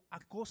llamando a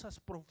cosas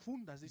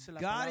profundas, dice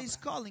la God is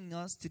palabra. calling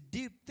us to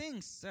deep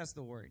things, says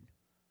the word.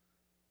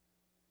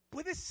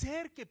 Puede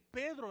ser que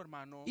Pedro,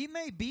 hermano, It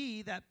may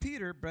be that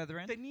Peter,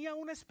 brethren, tenía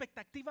una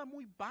expectativa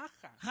muy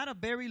baja, had a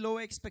very low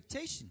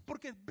expectation.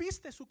 porque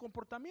viste su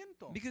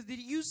comportamiento. Because did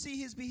you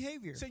see his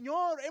behavior?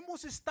 Señor,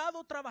 hemos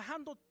estado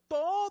trabajando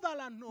toda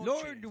la noche.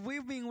 Lord,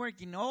 we've been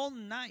working all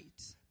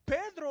night.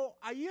 Pedro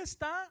ahí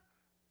está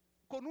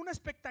con una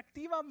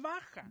expectativa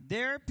baja.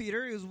 There,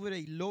 Peter is with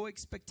a low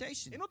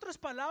expectation. En otras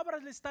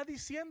palabras, le está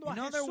diciendo a In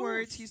other Jesús,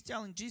 words, he's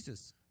telling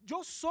Jesus,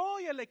 yo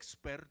soy el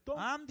experto,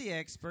 I'm the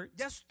expert.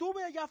 ya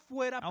estuve allá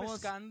afuera I was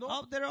pescando,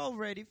 up there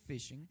already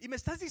fishing. y me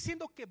estás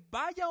diciendo que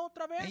vaya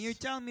otra And you're vez.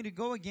 telling me to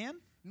go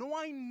again? No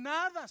hay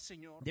nada,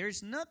 Señor.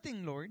 There's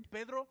nothing, Lord.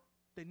 Pedro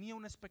tenía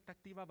una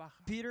expectativa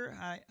baja, Peter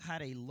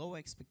had a low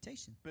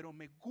expectation. pero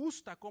me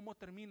gusta cómo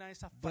termina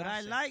esa But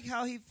I frase. like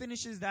how he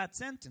finishes that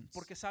sentence.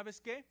 Porque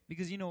 ¿sabes qué?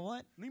 Because you know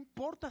what? No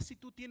importa si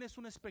tú tienes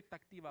una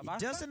expectativa It baja,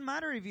 doesn't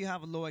matter if you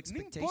have a low no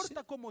expectation.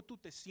 importa cómo tú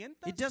te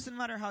sientas, It doesn't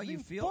matter how no you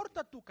feel.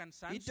 importa tu It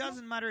cansancio,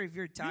 doesn't matter if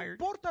you're no tired.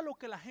 importa lo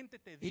que la gente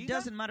te It diga,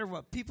 doesn't matter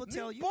what people no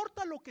tell you.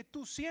 importa lo que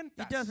tú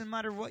sientas. It doesn't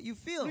matter what you Lo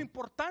feel.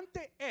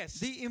 importante es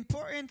The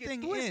important que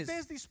thing tú is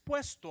estés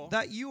dispuesto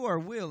that you are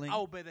willing a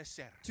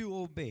obedecer. to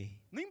obey.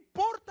 No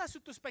importa si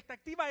tu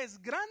expectativa es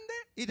grande,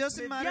 It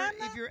doesn't matter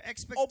mediana if your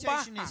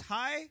expectation baja. is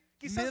high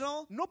Quizás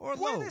middle, no or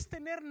low. puedes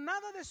tener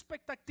nada de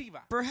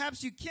expectativa.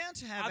 Perhaps you can't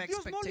have A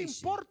Dios no le expectation.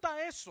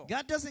 importa eso.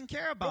 God doesn't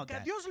care Lo about que a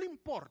that. Dios le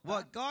importa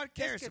What God es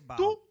cares que about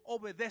tú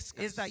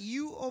obedezcas. is that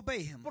you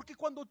obey Him. Porque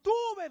cuando tú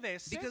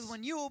obedeces, Because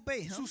when you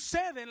obey Him,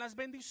 suceden las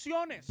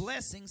bendiciones.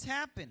 blessings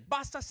happen.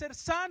 Vas a ser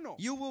sano.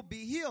 You will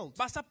be healed.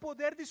 Vas a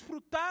poder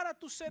disfrutar a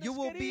tus seres You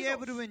will be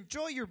able to queridos.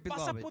 enjoy your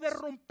Vas a beloved. poder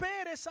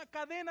romper esa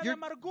cadena de You're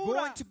amargura.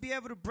 going to be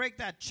able to break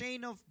that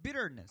chain of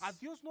bitterness. A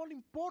Dios no le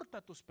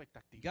importa tu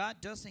expectativa.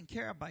 God doesn't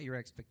care about your A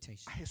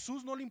expectation.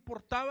 Jesús no le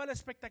importaba la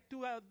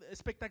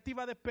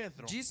expectativa de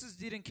Pedro. Jesus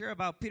didn't care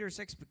about Peter's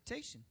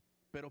expectation.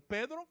 Pero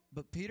Pedro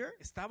But Peter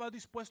estaba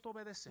dispuesto a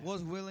obedecer.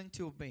 was willing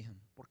to obey Him.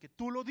 Porque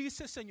tú lo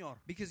dices, Señor.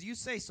 Because you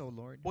say so,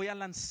 Lord. Voy a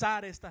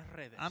lanzar estas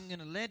redes. I'm going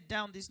to let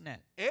down this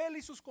net. Él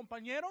y sus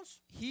compañeros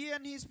He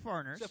and his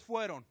partners, se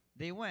fueron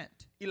they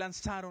went y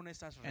lanzaron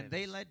esas and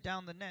they redes. let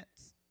down the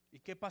nets. ¿Y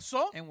qué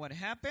pasó? And what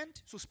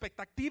happened? Su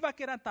expectativa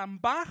que era tan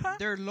baja,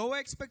 Their low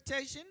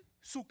expectation,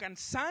 su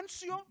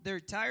cansancio, their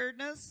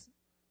tiredness,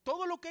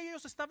 todo lo que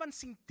ellos estaban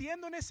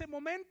sintiendo en ese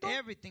momento,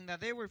 everything that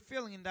they were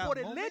feeling in that por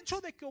el moment, hecho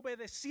de que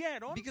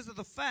obedecieron, because of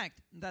the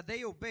fact that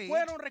they obeyed,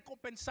 fueron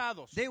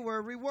recompensados. they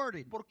were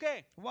rewarded. ¿Por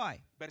qué?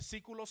 Why?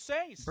 Versículo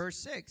 6. Verse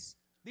 6.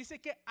 Dice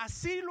que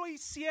así lo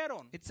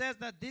hicieron. It says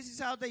that this is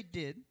how they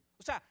did,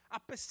 O sea, a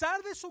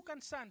pesar de su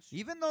cansancio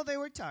even though they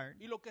were tired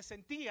y lo que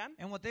sentían,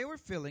 and what they were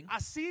feeling,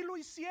 así lo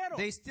hicieron.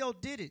 they still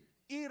did it.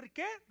 ¿Y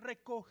qué?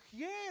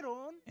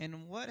 Recogieron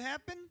And what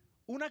happened?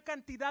 una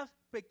cantidad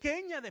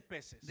pequeña de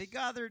peces. They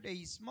gathered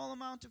a small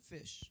amount of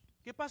fish.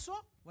 ¿Qué pasó?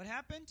 What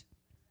happened?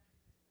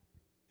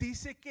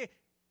 Dice que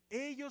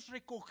ellos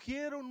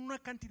recogieron una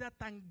cantidad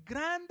tan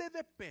grande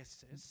de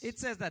peces It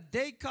says that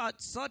they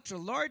caught such a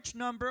large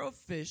number of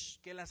fish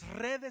que las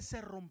redes se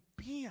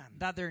rompían.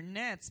 that their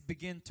nets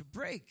began to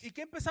break. ¿Y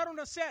qué empezaron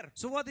a hacer?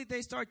 So what did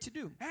they start to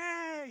do?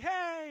 ¡Hey,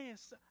 hey!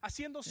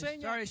 Haciendo They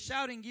señas. started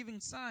shouting, giving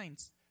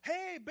signs.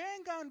 ¡Hey,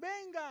 vengan,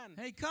 vengan!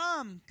 Hey,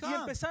 come, Y come.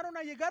 empezaron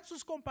a llegar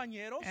sus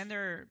compañeros And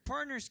their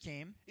partners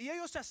came, y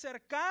ellos se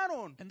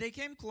acercaron. and they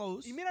came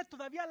close. Y mira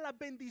todavía la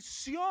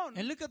bendición.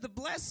 And look at the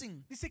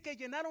blessing. Dice que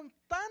llenaron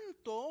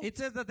tanto It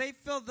says that they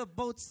filled the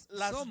boats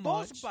las so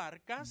dos much,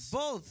 barcas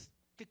both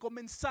que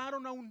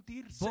comenzaron a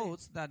hundirse.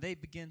 boats, that they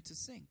began to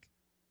sink.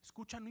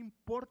 Escucha, no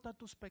importa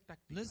tu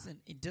expectativa. Listen,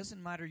 it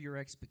doesn't matter your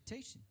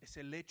expectation. Es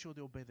el hecho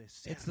de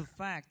obedecer. It's the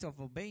fact of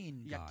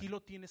obeying Y aquí God. lo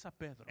tienes a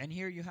Pedro. And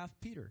here you have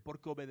Peter.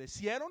 Porque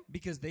obedecieron,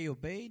 Because they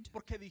obeyed.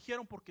 porque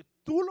dijeron, porque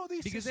tú lo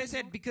dices, Because they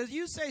said, Señor. because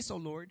you say so,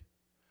 Lord.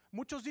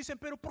 Muchos dicen,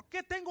 pero ¿por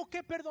qué tengo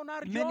que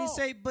perdonar Many yo?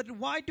 say, but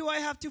why do I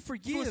have to Tu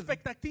forgive?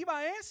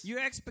 expectativa es Your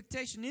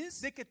expectation is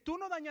de que tú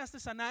no dañaste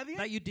a nadie.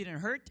 that you didn't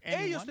hurt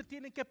Ellos te anyone.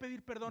 tienen que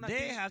pedir perdón a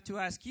They ti. have to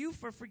ask you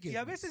for Y a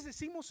forgiveness. veces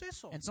decimos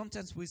eso. And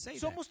sometimes we say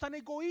that. Somos tan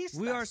egoístas.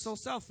 We are so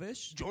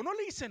selfish. Yo no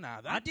le hice I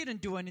nada.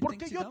 didn't do anything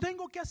Porque to yo them.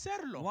 tengo que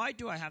hacerlo. Why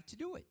do I have to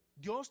do it?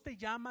 Dios te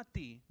llama a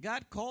ti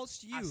God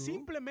calls a you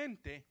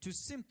simplemente to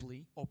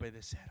simply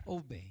obedecer.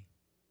 obey.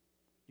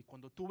 Y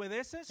cuando tú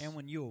obedeces, And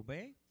when you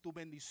obey, tu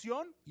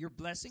bendición your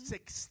blessing se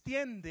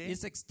extiende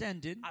is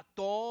extended a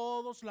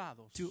todos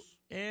lados. to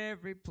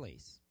every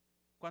place.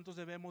 ¿Cuántos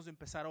debemos de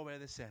empezar a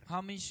obedecer?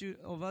 How many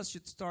of us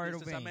should start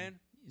Dices obeying? amén.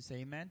 You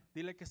say amen?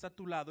 Dile que está a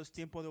tu lado, es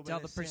tiempo de Tell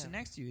the person obedecer.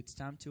 next to you it's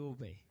time to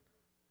obey.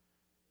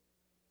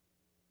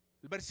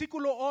 El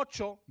versículo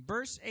 8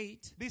 Verse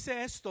 8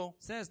 dice esto.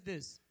 says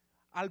this.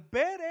 Al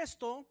ver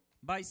esto,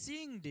 By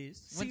seeing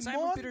this, when Simón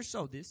Simon Peter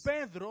saw this,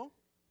 Pedro,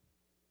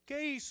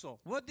 ¿qué hizo?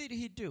 what did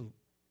he do?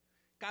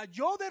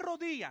 Cayó de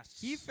rodillas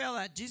He fell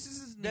at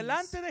Jesus' knees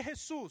delante de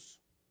Jesús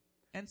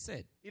and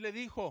said, y le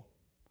dijo,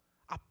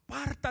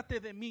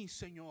 apártate de mí,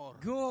 Señor.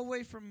 Go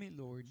away from me,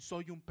 Lord.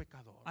 Soy un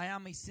pecador. I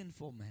am a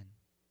sinful man.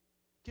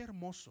 Qué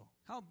hermoso.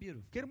 How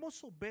beautiful. Qué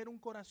hermoso ver un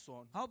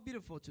corazón How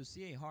beautiful to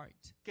see a heart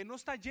que no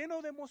está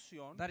lleno de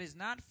emoción, that is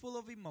not full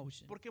of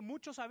emotion. porque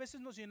muchos a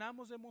veces nos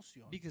llenamos de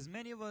emoción. Because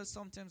many of us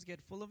sometimes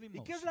get full of ¿Y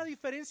emotion. qué es la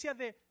diferencia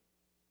de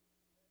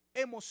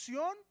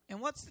emoción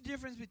And what's the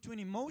difference between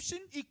emotion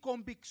y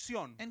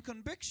convicción? and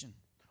conviction?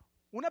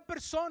 Una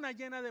persona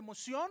llena de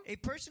emoción A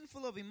person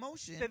full of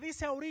emotion te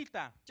dice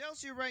ahorita,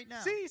 tells you right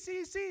now, sí,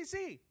 sí, sí,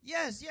 sí,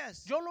 yes,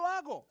 yes, yo lo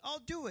hago. I'll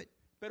do it.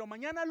 Pero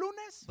mañana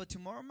lunes But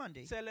tomorrow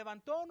Monday, se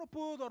levantó, no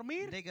pudo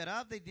dormir, they got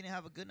up, they didn't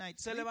have a good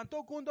night's se sleep.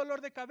 levantó con un dolor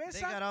de They got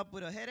cabeza. up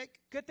with a headache.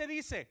 ¿Qué te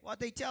dice? What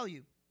they tell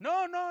you?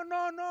 No, no,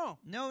 no, no.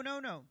 No, no,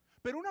 no.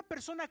 Pero una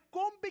persona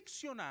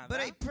conviccionada But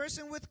a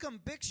person with que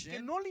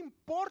conviction no le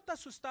importa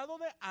su estado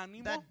de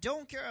ánimo, that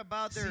don't care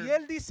about si their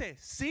él dice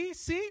sí,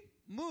 sí,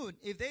 mood,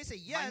 if they say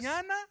yes,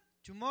 mañana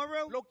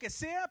tomorrow lo que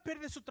sea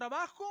pierde su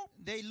trabajo,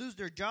 they lose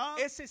their job,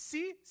 ese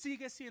sí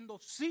sigue siendo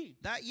sí.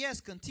 that yes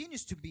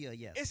continues to be a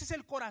yes. Ese es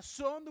el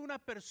corazón de una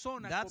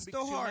persona That's the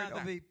heart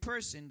conviccionada. of a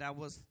person that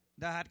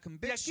had Y aquí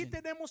conviction.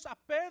 tenemos a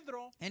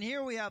Pedro And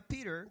here we have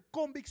Peter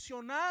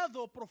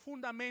conviccionado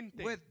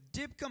profundamente. with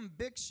deep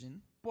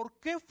conviction. ¿Por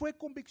qué fue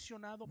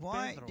conviccionado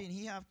Why Pedro? did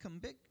he have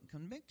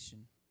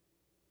conviction?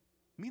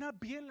 Mira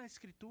bien la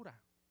escritura.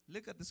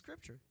 Look at the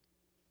scripture.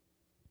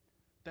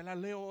 Te la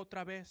leo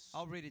otra vez.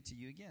 I'll read it to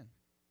you again.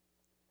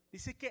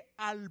 Dice que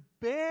al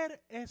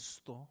ver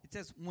esto, It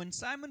says, when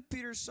Simon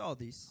Peter saw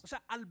this, o sea,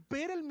 al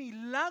ver el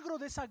milagro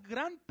de esa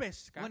gran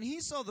pesca, when he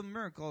saw the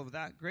miracle of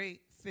that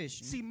great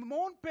fishing,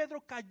 Simón Pedro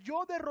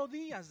cayó de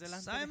rodillas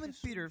delante de Simon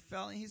Jesús. Peter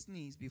fell on his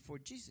knees before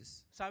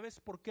Jesus. ¿Sabes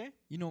por qué?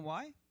 You know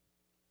why?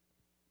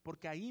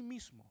 Porque ahí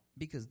mismo,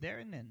 Because there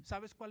and then,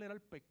 ¿sabes cuál era el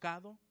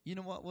pecado you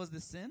know what was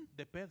the sin?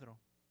 de Pedro?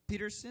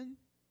 Peter's sin?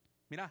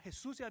 Mira,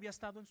 Jesús ya había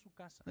estado en su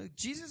casa. Look,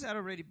 Jesus had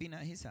already been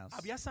at his house.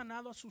 Había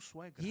sanado a su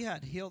suegra. He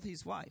had healed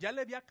his wife. Ya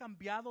le había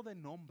cambiado de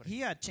nombre.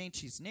 He had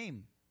changed his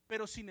name.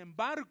 Pero sin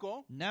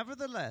embargo,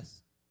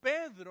 Nevertheless,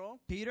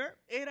 Pedro Peter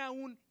era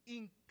un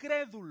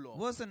incrédulo.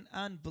 was an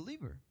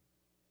unbeliever.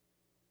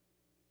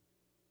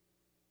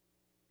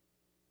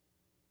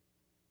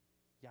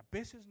 Y a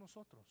veces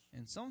nosotros,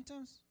 And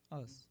sometimes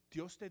us,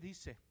 Dios te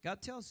dice,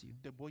 God tells you,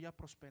 te voy a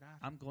prosperar,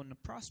 I'm going to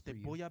prosper te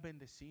you. voy a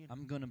bendecir,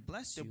 I'm going to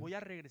bless te you. voy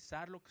a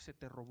regresar lo que se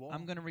te robó.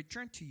 I'm going to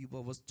return to you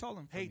what was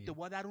stolen from Hey, te you.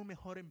 voy a dar un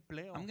mejor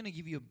empleo. I'm going to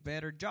give you a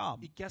better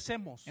job. ¿Y qué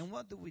hacemos? And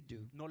what do?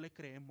 No le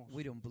creemos.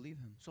 We don't believe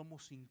him.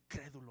 Somos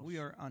incrédulos. We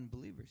are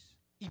unbelievers.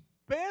 Y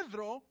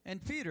Pedro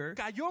And Peter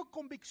cayó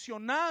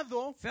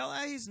conviccionado fell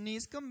at his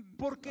knees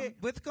Porque-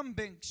 with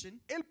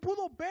conviction él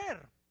pudo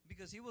ver,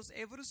 because he was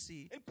able to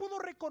see, él pudo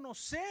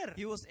reconocer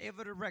he was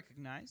able to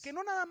recognize que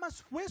no nada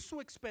más fue su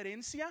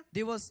experiencia,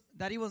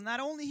 that it was not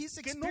only his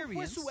que no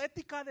fue experience, su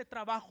ética de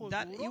trabajo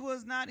that it duro,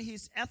 was not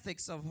his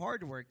ethics of hard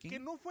que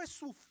working, no fue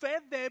su fe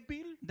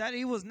débil that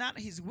it was not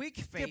his weak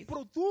que faith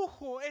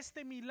produjo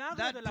este milagro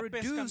that de la pesca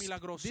produced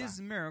milagrosa. this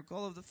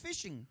miracle of the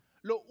fishing.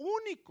 Lo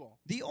único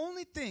The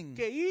only thing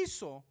que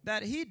hizo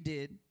that he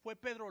did, fue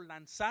Pedro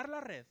lanzar la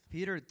red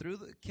Peter threw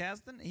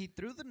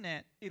the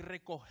net y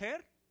recoger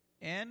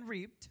and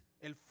reaped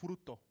el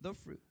fruto, the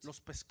fruit,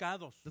 los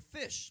pescados the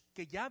fish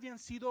que ya habían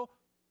sido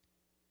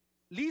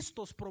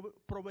listos,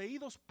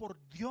 proveídos por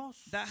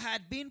Dios. that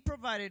had been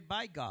provided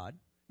by God.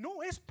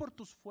 No es por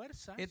tus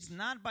fuerzas, It's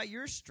not by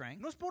your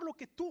strength. no es por lo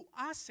que tú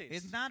haces.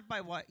 It's not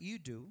by what you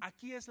do.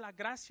 Aquí es la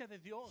gracia de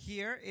Dios.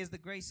 Here is the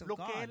grace of Lo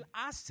que God. Él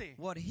hace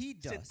What he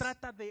se does.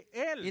 trata de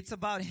Él. It's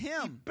about Y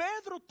him.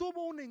 Pedro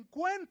tuvo un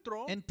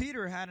encuentro And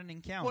Peter had an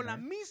con la encounter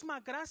misma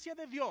gracia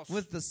de Dios.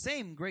 with the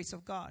same grace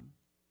of God.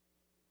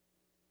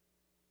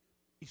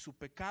 Y su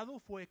pecado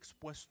fue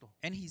expuesto.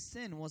 And his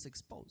sin was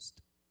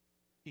exposed.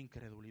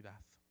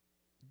 Incredulidad.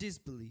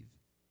 Disbelief.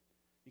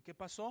 ¿Y qué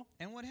pasó?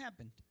 And what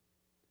happened?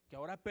 Que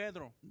ahora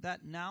Pedro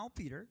That now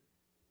Peter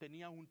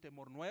tenía un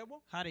temor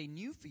nuevo, had a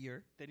new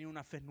fear. tenía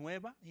una fe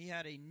nueva. He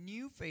had a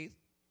new faith.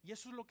 Y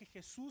eso es lo que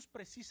Jesús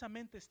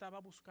precisamente estaba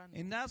buscando.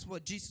 And that's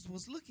what Jesus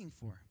was looking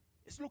for.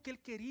 Es lo que Él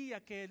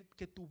quería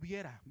que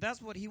tuviera.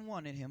 That's what he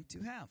wanted him to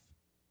have.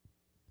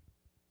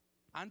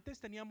 Antes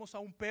teníamos a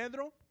un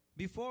Pedro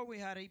Before we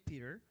had a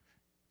Peter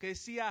que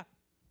decía,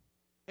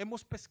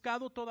 hemos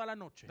pescado toda la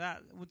noche.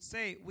 that would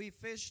say, we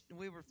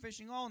were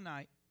fishing all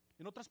night.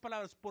 En otras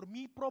palabras, por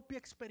mi propia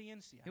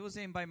experiencia, He was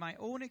saying, by my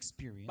own va a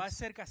experience,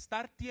 ser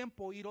gastar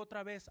tiempo ir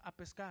otra vez a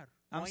pescar.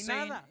 No I'm hay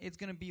saying nada. it's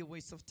going to be a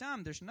waste of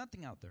time. There's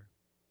nothing out there.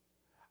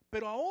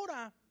 Pero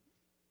ahora,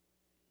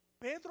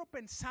 Pedro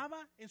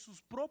pensaba en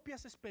sus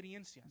propias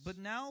experiencias. But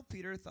now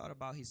Peter thought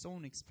about his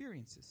own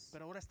experiences.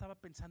 Pero ahora estaba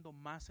pensando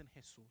más en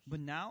Jesús. But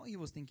now he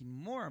was thinking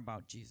more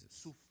about Jesus.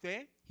 Su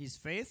fe His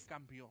faith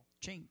cambió.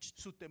 changed.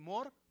 Su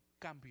temor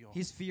cambió.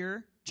 His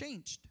fear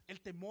changed.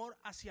 El temor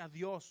hacia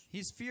Dios.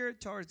 His fear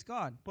towards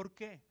God. ¿Por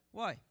qué?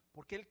 Why?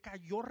 Porque él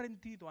cayó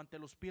rendido ante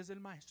los pies del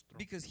maestro.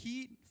 Because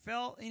he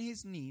fell in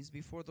his knees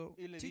before the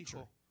Y le teacher.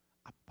 dijo,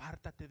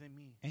 apártate de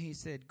mí. And he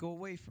said, go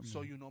away from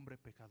Soy me. un hombre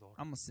pecador.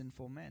 I'm a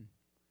sinful man.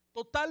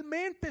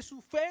 Totalmente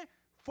su fe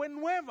fue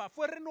nueva,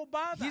 fue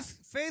renovada. His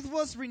faith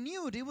was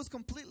renewed. It was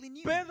completely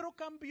new. Pedro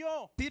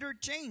cambió. Peter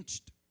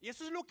changed. Y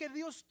eso es lo que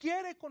Dios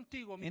quiere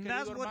contigo, mi And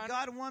that's querido what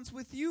hermano. God wants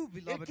with you, Él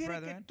beloved quiere que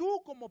brethren.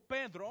 tú, como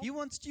Pedro, He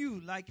wants you,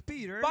 like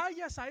Peter,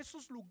 vayas a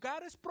esos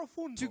lugares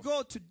profundos. to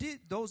go to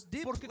those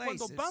deep Porque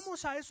cuando places.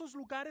 vamos a esos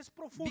lugares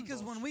profundos,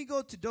 Because when we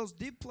go to those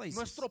deep places,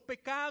 nuestro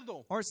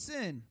pecado our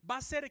sin, va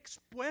a ser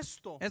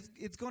expuesto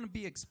it's going to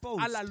be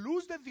exposed a la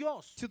luz de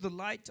Dios. to the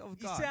light of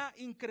Y God. sea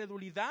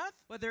incredulidad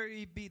Whether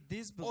it be o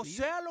disbelief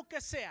sea lo que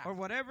sea, or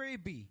whatever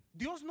it be,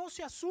 Dios no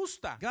se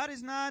asusta. God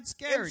is not Él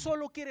scared.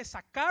 solo quiere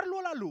sacarlo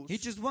a la luz He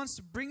just wants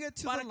to bring it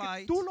to para the que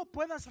light tú lo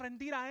puedas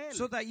rendir a Él.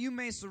 so that you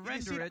may Y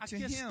surrender decir, it to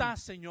aquí Him está,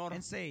 Señor.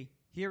 and say,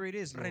 here it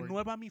is, Lord.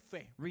 Renueva mi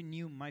fe,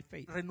 Renew my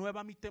faith.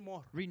 renueva mi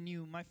temor,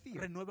 Renew my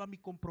fear. renueva mi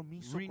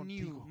compromiso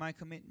Renew contigo. my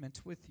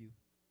commitment with you.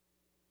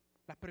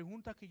 La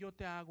pregunta que yo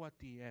te hago a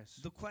ti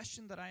es, The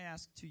question that I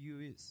ask to you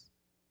is,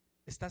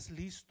 ¿estás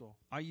listo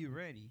are you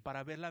ready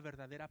para ver la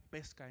verdadera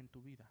pesca en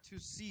tu vida? to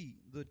see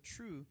the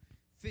true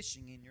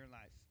fishing in your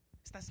life?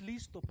 ¿Estás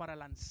listo para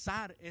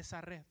lanzar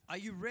esa red? Are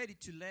you ready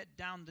to let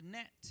down the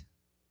net?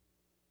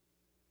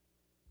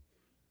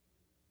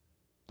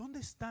 ¿Dónde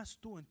estás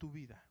tú en tu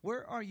vida?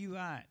 Where are you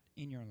at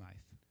in your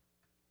life?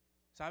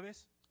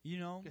 ¿Sabes? You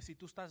know, que si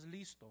tú estás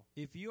listo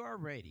if you are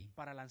ready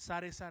para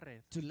lanzar esa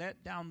red, to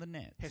let down the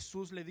net,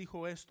 Jesús le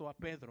dijo esto a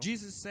Pedro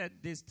Jesus said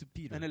this to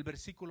Peter en el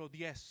versículo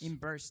 10. in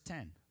verse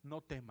 10. No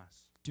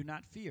temas. Do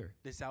not fear.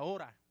 Desde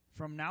ahora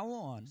From now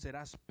on,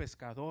 serás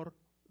pescador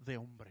de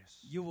hombres.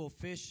 you will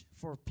fish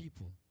for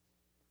people.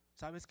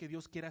 ¿Sabes que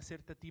Dios quiere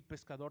hacerte a ti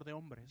pescador de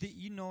hombres?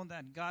 You know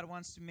that God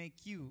wants to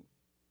make you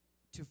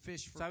to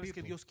fish for ¿Sabes que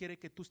people. Dios quiere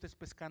que tú estés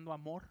pescando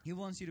amor? He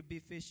wants you to be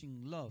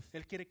fishing love.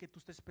 Él quiere que tú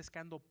estés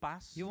pescando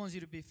paz. He wants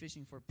you to be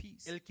fishing for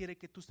peace. Él quiere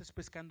que tú estés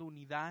pescando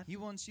unidad. He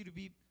wants you to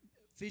be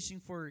fishing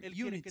for Él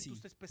quiere que tú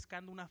unity. estés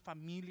pescando una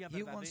familia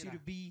He wants you to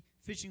verdadera. be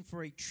fishing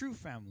for a true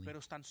family. Pero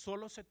tan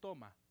solo se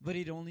toma But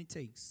it only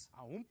takes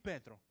a un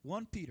Pedro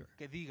one Peter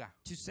que diga,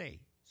 to say,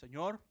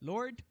 Señor,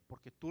 Lord,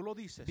 porque tú lo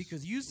dices,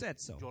 because you said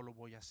so, yo lo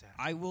voy a hacer.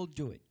 I will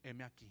do it.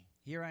 Heme aquí.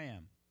 Here I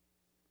am.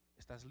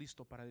 ¿Estás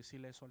listo para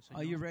decirle eso al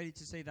Are you Señor? ready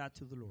to say that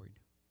to the Lord?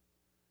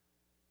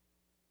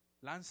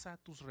 Lanza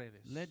tus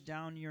redes. Let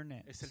down your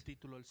net Es el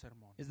título del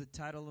sermón. is the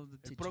title of the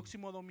El teaching.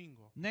 próximo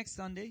domingo Next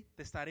Sunday,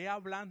 te estaré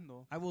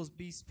hablando I will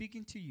be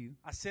speaking to you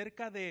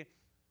acerca de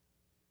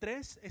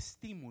 3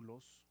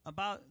 estímulos.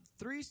 about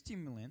 3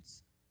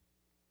 stimulants.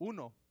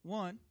 1.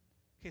 1,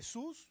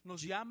 Jesús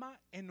nos llama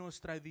en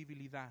nuestra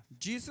debilidad.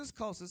 Jesus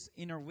calls us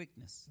in our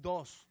weakness.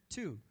 2.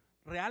 2,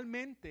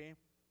 Realmente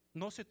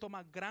no se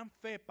toma gran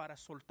fe para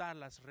soltar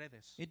las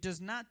redes. it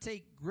does not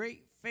take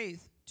great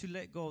faith to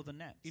let go of the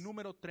nets. Y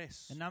número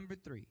 3. And number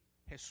 3,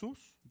 Jesús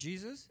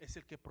Jesus es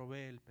el que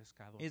provee el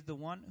pescado. is the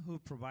one who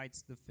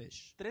provides the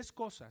fish. 3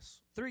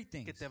 cosas 3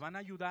 que things te van a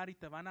ayudar y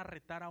te van a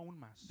retar aún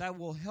más. that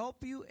will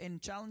help you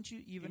and challenge you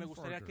Y even me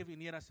gustaría further. que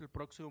vinieras el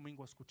próximo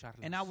domingo a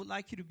escucharlas. And I would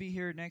like you to be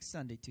here next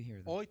Sunday to hear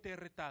them. Hoy te he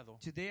retado.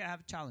 Today I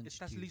have challenged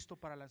 ¿Estás you. listo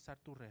para lanzar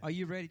tu red? Are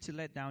you ready to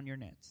let down your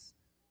nets?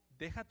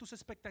 Deja tus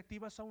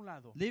expectativas a un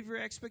lado Leave your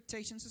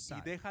expectations y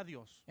aside deja a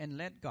Dios and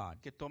let God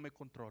que tome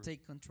control.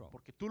 take control.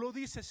 Porque tú lo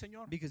dices,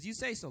 Señor, Because you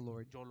say so,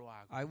 Lord, yo lo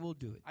hago. I will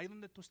do it. Ahí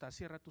donde tú estás,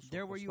 cierra tus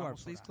There ojos. where you are,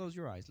 Vamos a please orar. close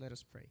your eyes. Let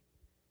us pray.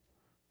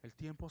 El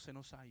tiempo se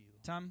nos ha ido.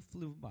 Time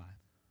flew by.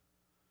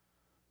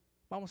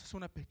 Vamos a hacer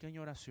una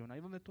pequeña oración. Ahí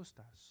donde tú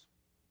estás.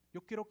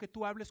 Yo quiero que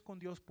tú hables con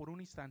Dios por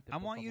un instante, I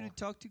por want you to favor.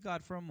 talk to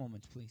God for a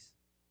moment, please.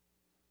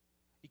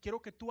 Y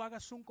quiero que tú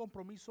hagas un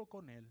compromiso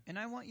con Él. And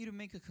I want you to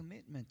make a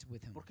commitment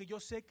with Him. Porque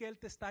yo sé que Él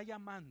te está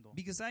llamando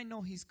Because I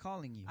know He's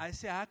calling you a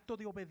ese acto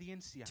de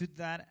obediencia. to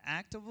that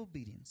act of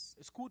obedience.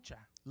 Escucha,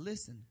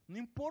 Listen, no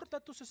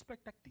importa tus it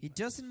expectativas.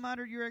 doesn't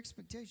matter your No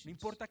expectations.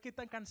 importa qué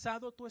tan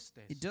cansado tú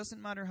estés. It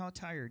doesn't matter how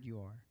tired you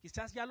are.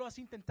 Quizás ya lo has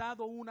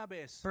intentado una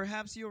vez.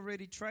 Perhaps you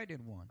already tried it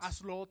once.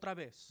 Hazlo otra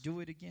vez.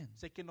 Do it again.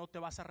 Sé que no te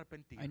vas a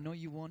arrepentir. I know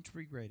you won't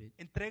regret it.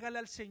 Entrégale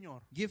al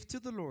Señor Give to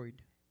the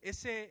Lord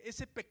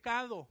ese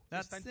pecado que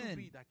that está en tu sin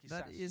vida,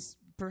 that quizás. is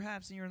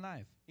perhaps in your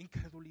life.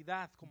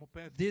 Incredulidad como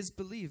Pedro.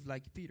 Disbelief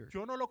like Peter.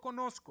 Yo no lo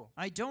conozco,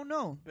 I don't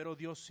know, pero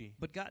Dios sí.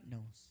 but God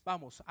knows.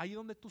 Vamos, ahí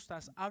donde tú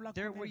estás, habla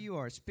There con where Él. you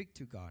are, speak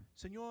to God.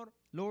 Señor,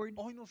 Lord,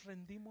 hoy nos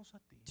rendimos a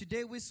ti.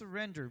 today we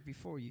surrender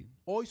before you.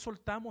 Hoy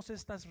soltamos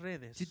estas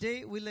redes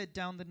Today we let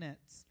down the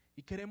nets.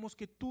 y queremos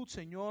que tú,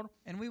 Señor,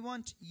 And we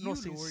want you,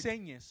 nos Lord,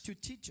 enseñes to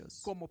teach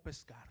us cómo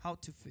pescar. how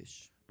to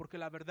fish. Porque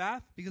la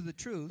verdad Because the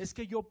truth es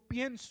que yo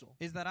pienso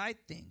is that I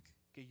think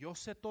que yo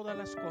sé todas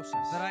las that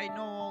cosas, I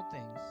know all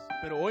things.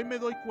 pero hoy me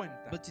doy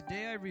cuenta But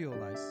today I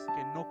realize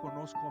que no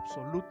conozco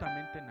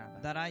absolutamente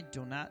nada. that I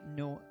do not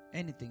know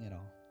anything at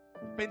all.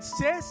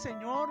 Pensé,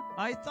 Señor,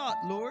 I thought,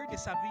 Lord, que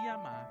sabía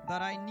amar.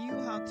 that I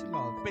knew how to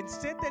love.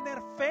 Pensé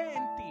tener fe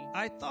en ti.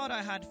 I thought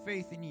I had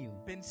faith in you.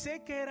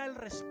 Pensé que era el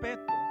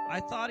respeto. I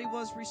thought it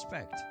was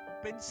respect.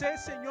 Pensé,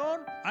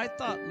 Señor, I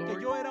thought, que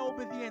Lord, yo era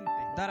obediente.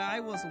 that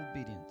I was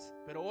obedient.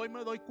 Pero hoy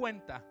me doy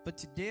cuenta But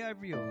today I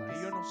que yo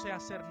realize no sé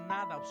hacer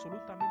nada,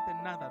 absolutamente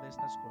nada de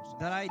estas cosas.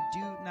 that I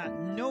do not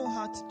know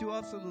how to do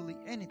absolutely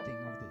anything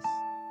of this.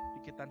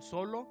 Y que tan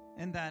solo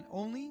And that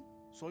only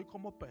soy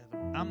como Pedro.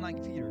 I'm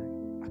like Peter.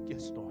 Aquí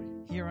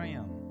estoy. Here I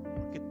am.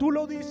 Porque tú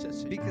lo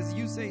dices, Señor. Because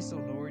you say so,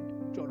 Lord,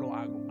 Yo lo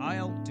hago.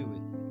 I'll do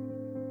it.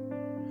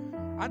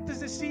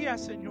 Antes decía,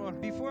 Señor,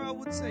 Before I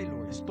would say,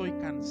 Lord, estoy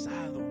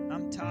cansado.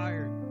 I'm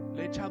tired.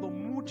 Le he echado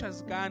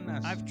muchas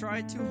ganas I've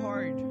tried too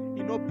hard.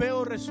 y no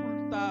veo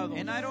resultados.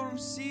 And I don't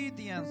see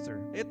the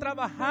answer. He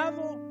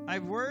trabajado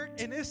I've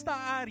worked en esta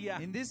área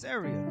in this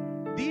area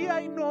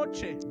día y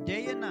noche,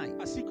 day and night,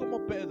 así como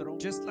Pedro,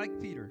 just like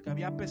Peter, que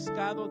había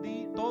pescado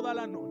toda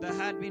la noche. that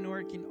had been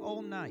working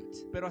all night.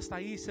 Pero hasta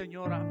ahí,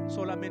 Señora,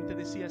 solamente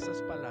decía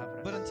esas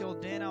palabras. But until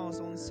then, I was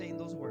only saying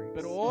those words.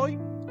 Pero hoy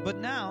But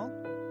now,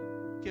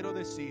 quiero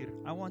decir,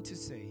 I want to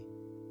say,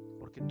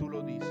 porque tú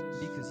lo dices,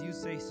 because you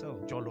say so,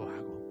 yo lo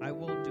hago. I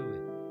will do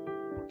it.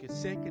 Porque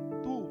sé que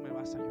tú me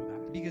vas a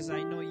ayudar. Because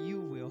I know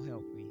you will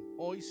help me.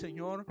 Hoy,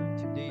 Señor,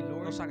 Today,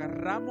 Lord, nos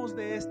agarramos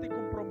de este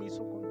compromiso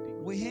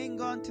contigo. we hang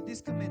on to this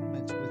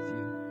commitment with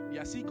you. Y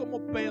así como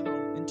Pedro,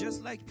 And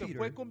just like que Peter,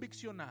 fue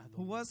conviccionado,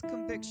 who was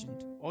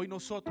convictioned, hoy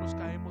nosotros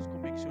caemos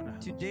conviccionados.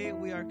 today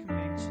we are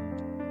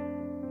convictioned.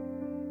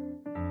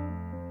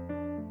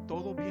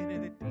 Todo viene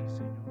de ti,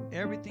 Señor.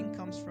 Everything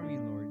comes from you,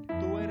 Lord.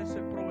 Tú eres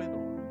el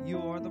proveedor. You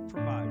are the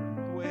provider.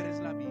 Tú eres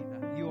la vida.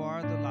 You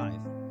are the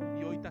life.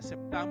 Y hoy te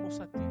aceptamos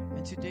a ti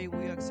And today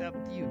we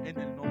accept you en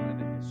el nombre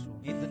de Jesús.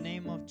 in the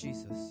name of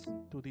Jesus.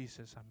 Tú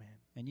dices amén.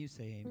 And you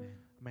say amen.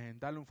 Amén.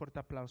 Dale un fuerte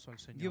aplauso al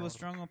Give Señor. a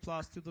strong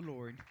applause to the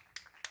Lord.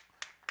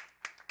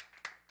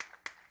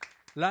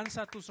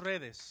 Lanza tus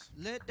redes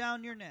Let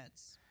down your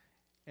nets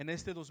en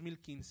este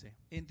 2015.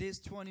 in this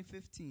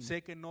 2015.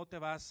 Sé que no te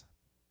vas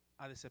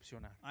a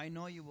decepcionar. I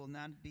know you will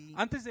not be.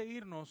 Antes de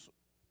irnos,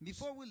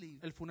 Before we leave,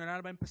 el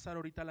funeral va a empezar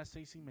ahorita a las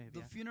 6:30.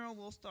 the funeral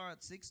will start at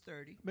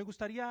 6:30. Me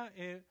gustaría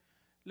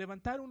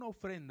levantar una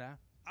ofrenda,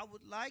 I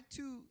would like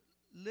to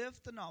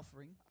lift an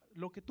offering.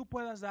 lo que tú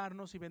puedas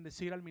darnos y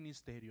bendecir al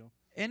ministerio.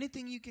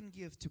 Anything you can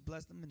give to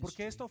bless the ministry.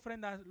 Porque esta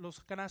ofrenda,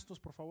 los canastos,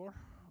 por favor,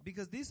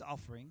 Because this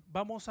offering,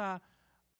 vamos a